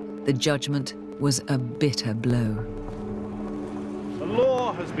 the judgment was a bitter blow. The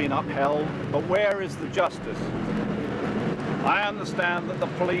law has been upheld, but where is the justice? I understand that the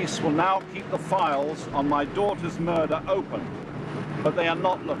police will now keep the files on my daughter's murder open, but they are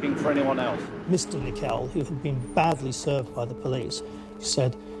not looking for anyone else. Mr Nickell, who had been badly served by the police,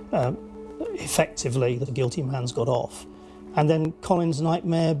 said effectively that the guilty man's got off. And then Colin's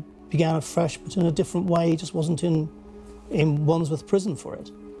nightmare began afresh, but in a different way. He just wasn't in Wandsworth prison for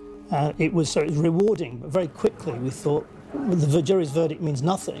it. It was rewarding, but very quickly we thought the jury's verdict means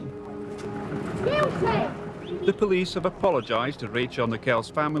nothing. The police have apologised to Rachel Nickell's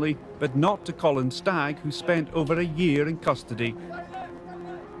family, but not to Colin Stagg, who spent over a year in custody.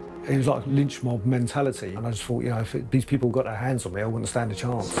 It was like lynch mob mentality, and I just thought, if these people got their hands on me, I wouldn't stand a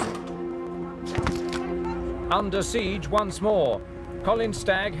chance. Under siege once more. Colin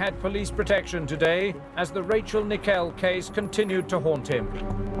Stagg had police protection today as the Rachel Nickell case continued to haunt him.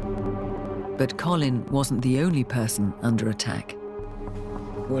 But Colin wasn't the only person under attack.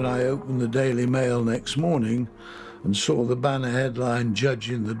 When I opened the Daily Mail next morning and saw the banner headline,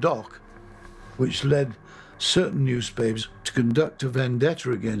 Judge in the Dock, which led certain newspapers to conduct a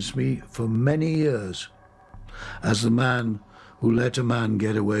vendetta against me for many years as the man who let a man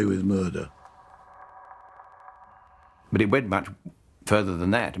get away with murder. But it went much further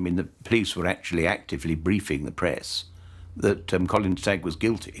than that. I mean, the police were actually actively briefing the press that Colin Stagg was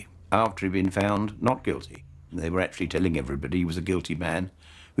guilty after he'd been found not guilty. They were actually telling everybody he was a guilty man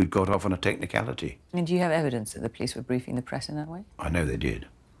who'd got off on a technicality. And do you have evidence that the police were briefing the press in that way? I know they did.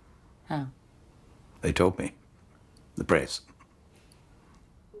 How? They told me. The press.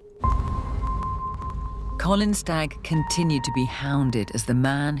 Colin Stagg continued to be hounded as the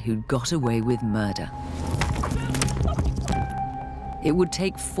man who'd got away with murder. It would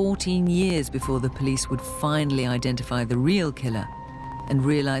take 14 years before the police would finally identify the real killer and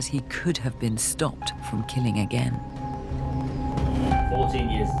realise he could have been stopped from killing again. 14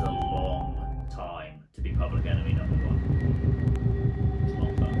 years is a long time to be public enemy number one. It's a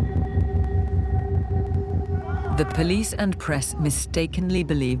long time. The police and press mistakenly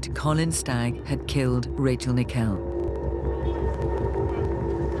believed Colin Stagg had killed Rachel Nickell.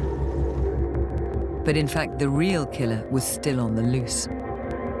 But in fact, the real killer was still on the loose.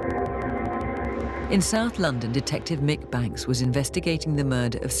 In South London, Detective Mick Banks was investigating the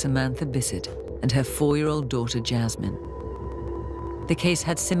murder of Samantha Bissett and her 4-year-old daughter Jasmine. The case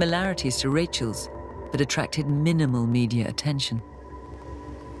had similarities to Rachel's, but attracted minimal media attention.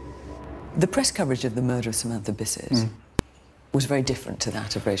 The press coverage of the murder of Samantha Bissett was very different to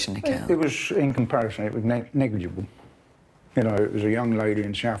that of Rachel Nickell. It was, in comparison, it was negligible. You know, it was a young lady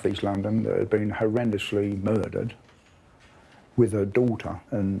in South East London that had been horrendously murdered with her daughter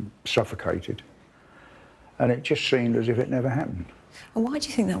and suffocated. And it just seemed as if it never happened. And why do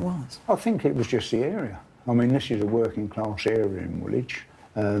you think that was? I think it was just the area. I mean, this is a working class area in Woolwich.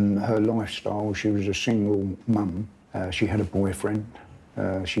 Her lifestyle, she was a single mum. She had a boyfriend.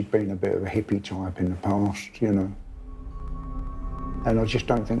 She'd been a bit of a hippie type in the past, you know. And I just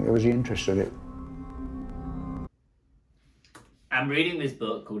don't think there was the interest in it. I'm reading this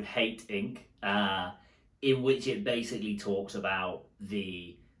book called Hate Inc., in which it basically talks about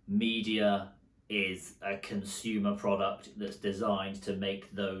the media is a consumer product that's designed to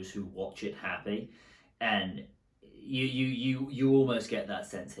make those who watch it happy. And you almost get that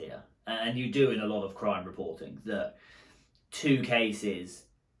sense here. And you do in a lot of crime reporting, that two cases,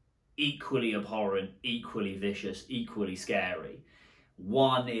 equally abhorrent, equally vicious, equally scary.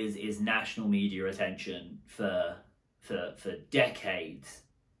 One is national media attention for decades,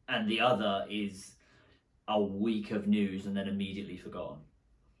 and the other is a week of news and then immediately forgotten.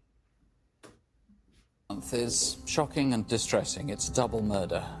 Is shocking and distressing. It's double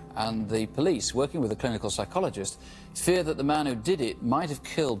murder, and the police, working with a clinical psychologist, fear that the man who did it might have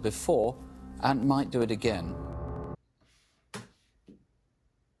killed before and might do it again.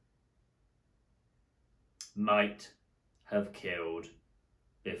 Might have killed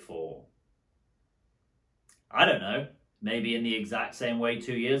before. I don't know. Maybe in the exact same way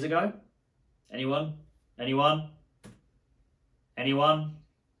 2 years ago? Anyone? Anyone? Anyone?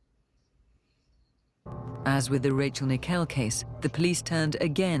 As with the Rachel Nickell case, the police turned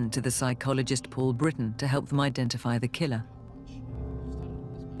again to the psychologist Paul Britton to help them identify the killer.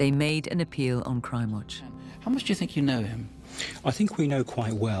 They made an appeal on Crime Watch. How much do you think you know him? I think we know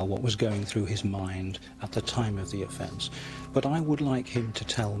quite well what was going through his mind at the time of the offence, but I would like him to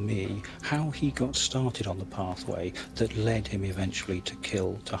tell me how he got started on the pathway that led him eventually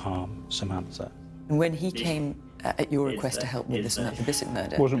to harm Samantha. And when he came at your request to help with the Samantha Bissett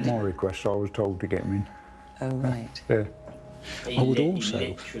murder... It wasn't my request, I was told to get him in. Oh, right. Yeah. I would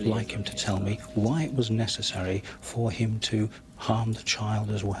also like him to tell me why it was necessary for him to harm the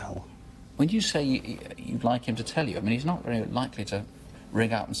child as well. When you say you'd like him to tell you, I mean, he's not very likely to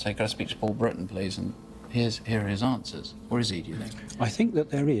ring up and say, could I speak to Paul Britton, please, and here are his answers. Or is he, do you think? I think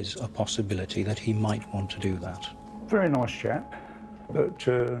that there is a possibility that he might want to do that. Very nice chap, but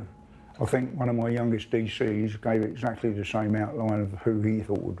I think one of my youngest DCs gave exactly the same outline of who he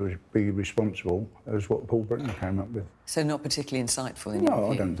thought would be responsible as what Paul Britton came up with. So not particularly insightful in your view?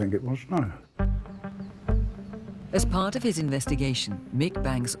 No, I don't think it was, no. As part of his investigation, Mick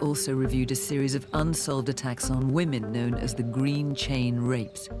Banks also reviewed a series of unsolved attacks on women known as the Green Chain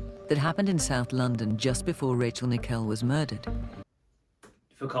Rapes that happened in South London just before Rachel Nickell was murdered.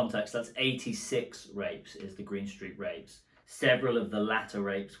 For context, that's 86 rapes is the Green Street Rapes. Several of the latter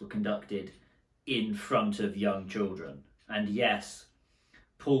rapes were conducted in front of young children. And yes,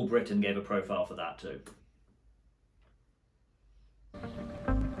 Paul Britton gave a profile for that too.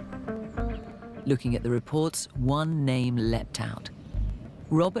 Looking at the reports, one name leapt out.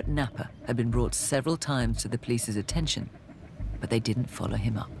 Robert Napper had been brought several times to the police's attention, but they didn't follow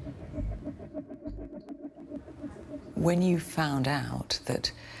him up. When you found out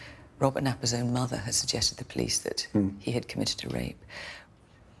that Robert Napper's own mother had suggested to the police that he had committed a rape,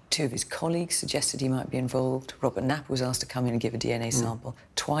 two of his colleagues suggested he might be involved. Robert Napper was asked to come in and give a DNA sample.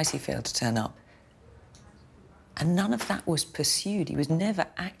 Twice he failed to turn up. And none of that was pursued. He was never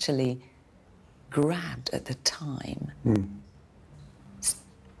actually grabbed at the time. It's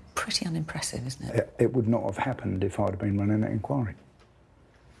pretty unimpressive, isn't it? It would not have happened if I'd been running that inquiry.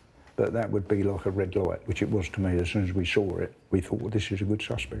 But that would be like a red light, which it was to me. As soon as we saw it, we thought, well, this is a good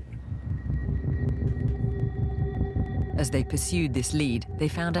suspect. As they pursued this lead, they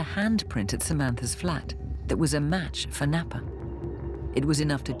found a handprint at Samantha's flat that was a match for Napa. It was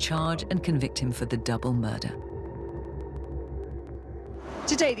enough to charge and convict him for the double murder.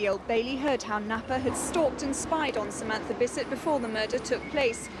 Today, the Old Bailey heard how Napa had stalked and spied on Samantha Bissett before the murder took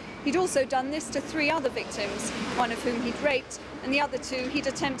place. He'd also done this to 3 other victims, one of whom he'd raped and the other 2 he'd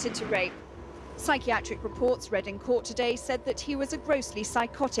attempted to rape. Psychiatric reports read in court today said that he was a grossly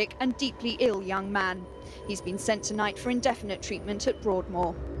psychotic and deeply ill young man. He's been sent tonight for indefinite treatment at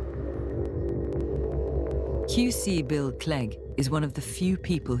Broadmoor. QC Bill Clegg is one of the few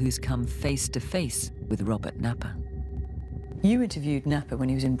people who's come face to face with Robert Napa. You interviewed Napa when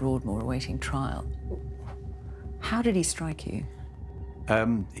he was in Broadmoor awaiting trial. How did he strike you?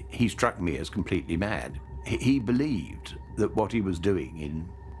 He struck me as completely mad. He believed that what he was doing in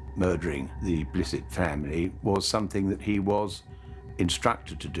murdering the Bissett family was something that he was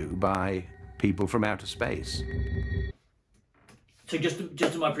instructed to do by people from outer space. So just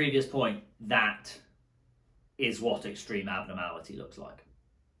to my previous point, that is what extreme abnormality looks like.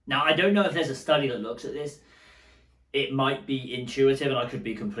 Now, I don't know if there's a study that looks at this. It might be intuitive, and I could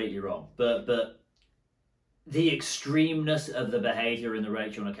be completely wrong. But the extremeness of the behaviour in the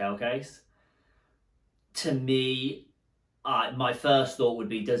Rachel Nickell case, to me, my first thought would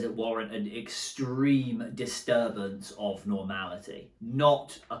be, does it warrant an extreme disturbance of normality?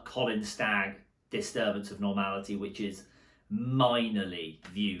 Not a Colin Stagg disturbance of normality, which is minorly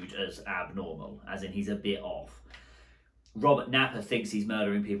viewed as abnormal, as in he's a bit off. Robert Napa thinks he's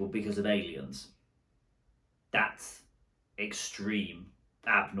murdering people because of aliens. That's extreme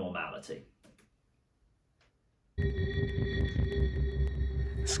abnormality.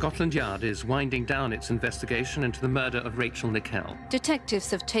 Scotland Yard is winding down its investigation into the murder of Rachel Nickell.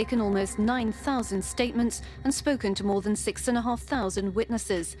 Detectives have taken almost 9,000 statements and spoken to more than 6,500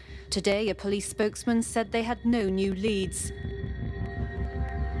 witnesses. Today, a police spokesman said they had no new leads.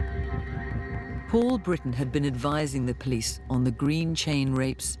 Paul Britton had been advising the police on the Green Chain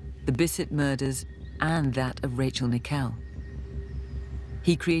rapes, the Bissett murders, and that of Rachel Nickell.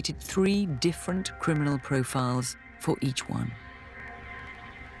 He created 3 different criminal profiles for each one.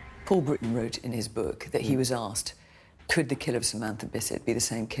 Paul Britton wrote in his book that he was asked, could the killer of Samantha Bissett be the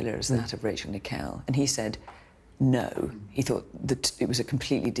same killer as that of Rachel Nickell? And he said, no. He thought that it was a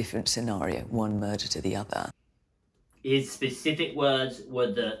completely different scenario, one murder to the other. His specific words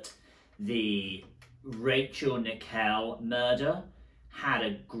were that the Rachel Nickell murder had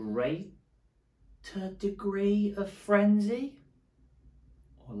a greater degree of frenzy,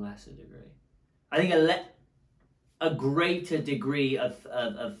 or lesser degree. I think a greater degree of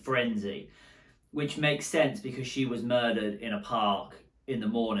frenzy, which makes sense because she was murdered in a park in the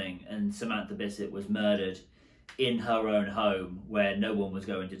morning and Samantha Bissett was murdered in her own home where no one was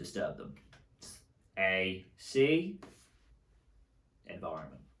going to disturb them. AC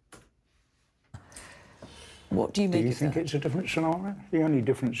environment. What do you make Do you of think that? it's a different scenario? The only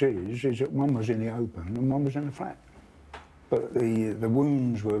difference is that one was in the open and one was in the flat. But the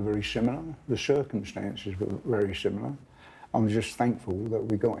wounds were very similar, the circumstances were very similar. I'm just thankful that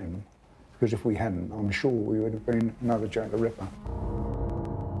we got him, because if we hadn't, I'm sure we would have been another Jack the Ripper.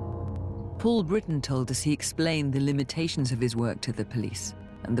 Paul Britton told us he explained the limitations of his work to the police,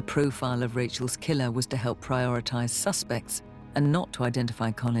 and the profile of Rachel's killer was to help prioritise suspects and not to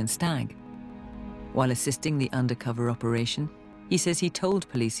identify Colin Stagg. While assisting the undercover operation, he says he told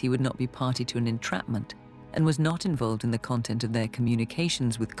police he would not be party to an entrapment and was not involved in the content of their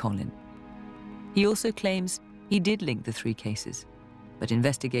communications with Colin. He also claims he did link the 3 cases, but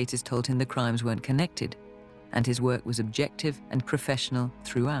investigators told him the crimes weren't connected, and his work was objective and professional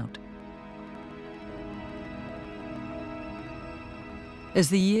throughout. As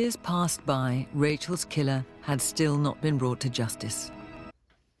the years passed by, Rachel's killer had still not been brought to justice.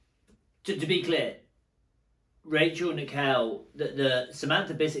 To be clear, Rachel Nickell, the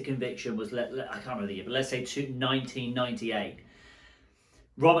Samantha Bissett conviction was, I can't remember the year, but let's say 1998.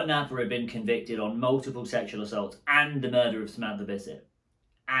 Robert Napa had been convicted on multiple sexual assaults and the murder of Samantha Bissett.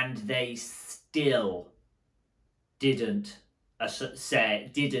 And they still didn't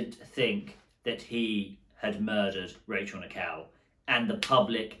think that he had murdered Rachel Nickell. And the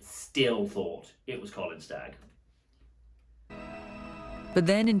public still thought it was Colin Stagg. But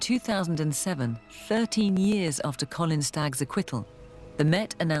then in 2007, 13 years after Colin Stagg's acquittal, the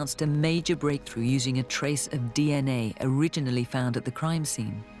Met announced a major breakthrough using a trace of DNA originally found at the crime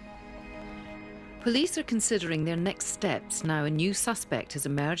scene. Police are considering their next steps now a new suspect has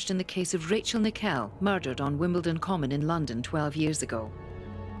emerged in the case of Rachel Nickell, murdered on Wimbledon Common in London 12 years ago.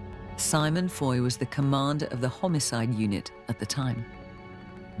 Simon Foy was the commander of the homicide unit at the time.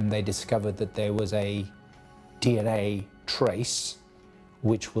 They discovered that there was a DNA trace,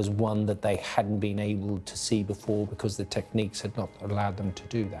 which was one that they hadn't been able to see before because the techniques had not allowed them to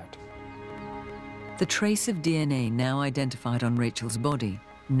do that. The trace of DNA now identified on Rachel's body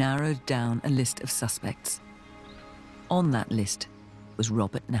narrowed down a list of suspects. On that list was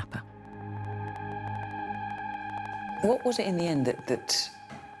Robert Napper. What was it in the end that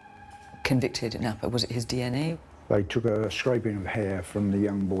convicted Napper? Was it his DNA? They took a scraping of hair from the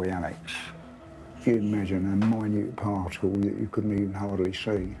young boy Alex. If you imagine a minute particle that you couldn't even hardly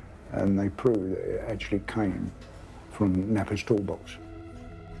see, and they proved that it actually came from Napper's toolbox.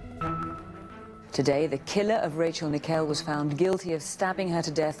 Today, the killer of Rachel Nickell was found guilty of stabbing her to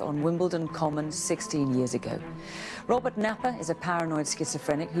death on Wimbledon Common 16 years ago. Robert Napper is a paranoid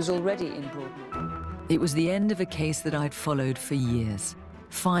schizophrenic who's already in Broadmoor. It was the end of a case that I'd followed for years.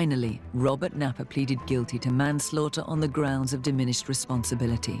 Finally, Robert Napper pleaded guilty to manslaughter on the grounds of diminished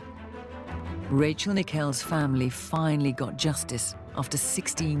responsibility. Rachel Nickell's family finally got justice after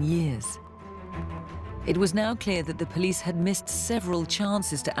 16 years. It was now clear that the police had missed several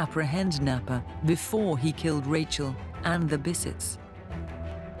chances to apprehend Napper before he killed Rachel and the Bissets.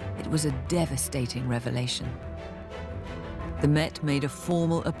 It was a devastating revelation. The Met made a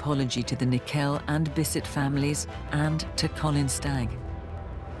formal apology to the Nickell and Bisset families and to Colin Stagg.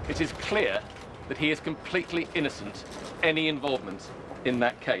 It is clear that he is completely innocent of any involvement in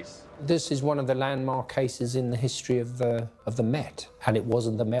that case. This is one of the landmark cases in the history of the Met, and it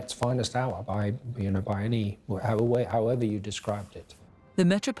wasn't the Met's finest hour by any, however you described it. The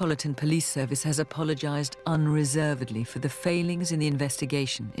Metropolitan Police Service has apologised unreservedly for the failings in the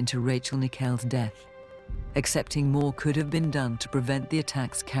investigation into Rachel Nickell's death, accepting more could have been done to prevent the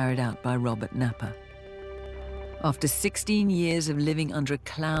attacks carried out by Robert Napper. After 16 years of living under a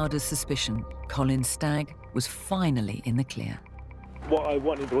cloud of suspicion, Colin Stagg was finally in the clear. What I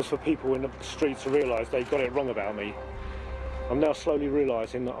wanted was for people in the streets to realise they got it wrong about me. I'm now slowly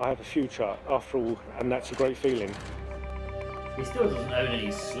realising that I have a future after all, and that's a great feeling. He still doesn't own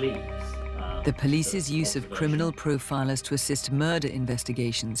any sleeves. The police's use of criminal profilers to assist murder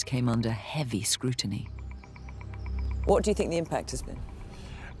investigations came under heavy scrutiny. What do you think the impact has been?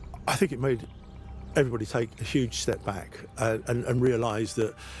 I think it made everybody take a huge step back and realise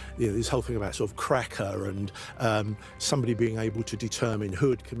that this whole thing about sort of cracker and somebody being able to determine who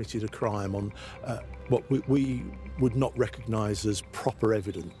had committed a crime on what we would not recognise as proper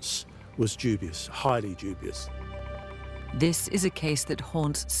evidence was dubious, highly dubious. This is a case that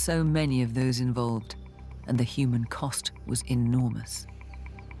haunts so many of those involved, and the human cost was enormous.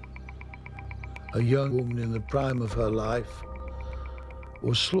 A young woman in the prime of her life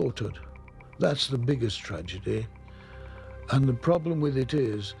was slaughtered. That's the biggest tragedy. And the problem with it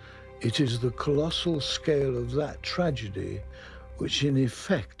is the colossal scale of that tragedy which in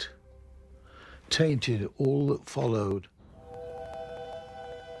effect tainted all that followed.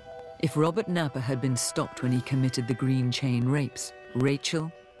 If Robert Napper had been stopped when he committed the Green Chain rapes,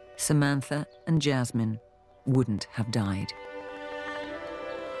 Rachel, Samantha and Jasmine wouldn't have died.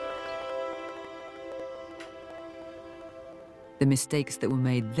 The mistakes that were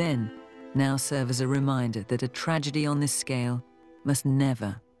made then now serve as a reminder that a tragedy on this scale must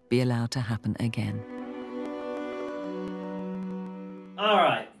never be allowed to happen again. All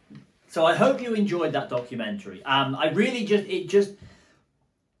right. So I hope you enjoyed that documentary.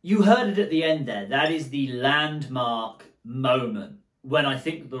 You heard it at the end there. That is the landmark moment when I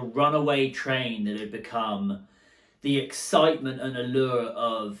think the runaway train that had become the excitement and allure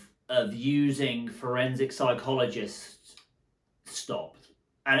of using forensic psychologists stopped.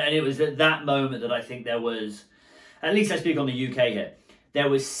 And it was at that moment that I think there was, at least I speak on the UK here, there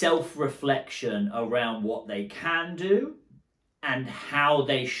was self-reflection around what they can do and how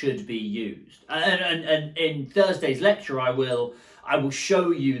they should be used. And in Thursday's lecture, I will show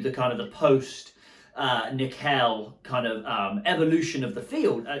you the kind of the post Nickell kind of evolution of the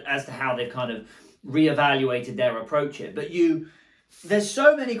field as to how they've kind of reevaluated their approach here. But there's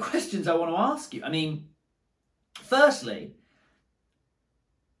so many questions I want to ask you. I mean, firstly,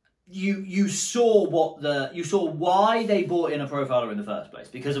 you saw why they brought in a profiler in the first place,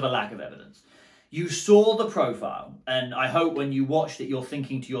 because of a lack of evidence. You saw the profile, and I hope when you watched it, you're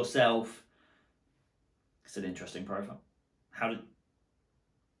thinking to yourself, it's an interesting profile.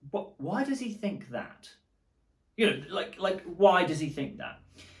 Why does he think that? Why does he think that?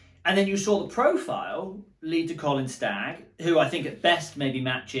 And then you saw the profile lead to Colin Stagg, who I think at best maybe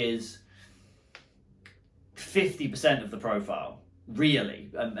matches 50% of the profile,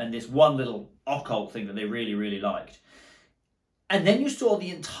 really, and this one little occult thing that they really, really liked. And then you saw the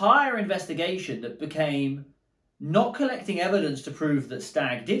entire investigation that became not collecting evidence to prove that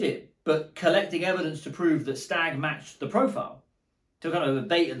Stagg did it, but collecting evidence to prove that Stagg matched the profile. So kind of a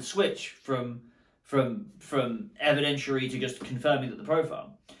bait and switch from evidentiary to just confirming that the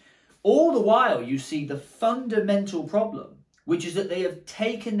profile. All the while, you see the fundamental problem, which is that they have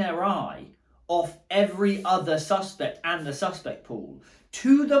taken their eye off every other suspect and the suspect pool,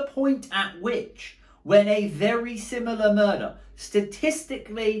 to the point at which, when a very similar murder,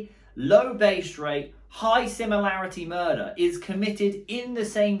 statistically low base rate, high similarity murder is committed in the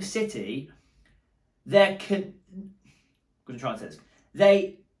same city, I'm going to try and say this.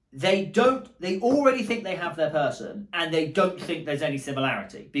 They already think they have their person, and they don't think there's any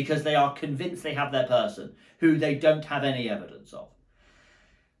similarity because they are convinced they have their person who they don't have any evidence of.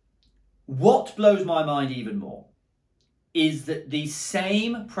 What blows my mind even more is that the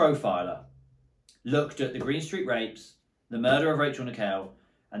same profiler looked at the Green Street rapes, the murder of Rachel Nickell,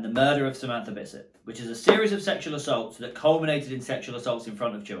 and the murder of Samantha Bissett, which is a series of sexual assaults that culminated in sexual assaults in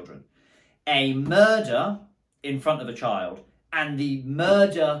front of children. A murder in front of a child, and the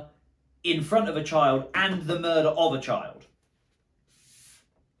murder in front of a child, and the murder of a child.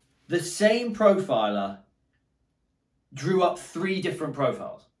 The same profiler drew up 3 different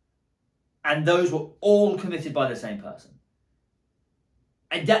profiles, and those were all committed by the same person.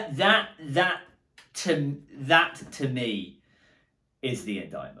 And that to me is the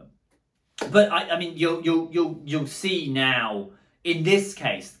indictment. But I mean, you'll see now in this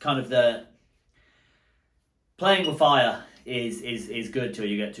case, kind of the playing with fire is good till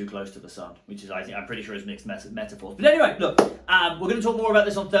you get too close to the sun, which is, I'm pretty sure is mixed metaphors. But anyway, look, we're going to talk more about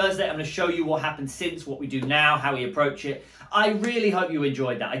this on Thursday. I'm going to show you what happened since, what we do now, how we approach it. I really hope you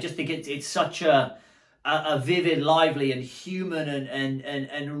enjoyed that. I just think it's such a vivid, lively, and human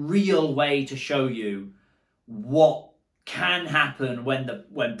and real way to show you what can happen when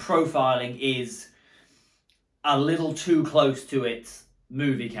profiling is a little too close to its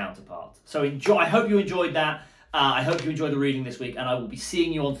movie counterpart. So I hope you enjoyed that. I hope you enjoyed the reading this week, and I will be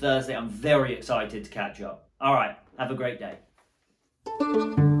seeing you on Thursday. I'm very excited to catch up. All right, have a great day.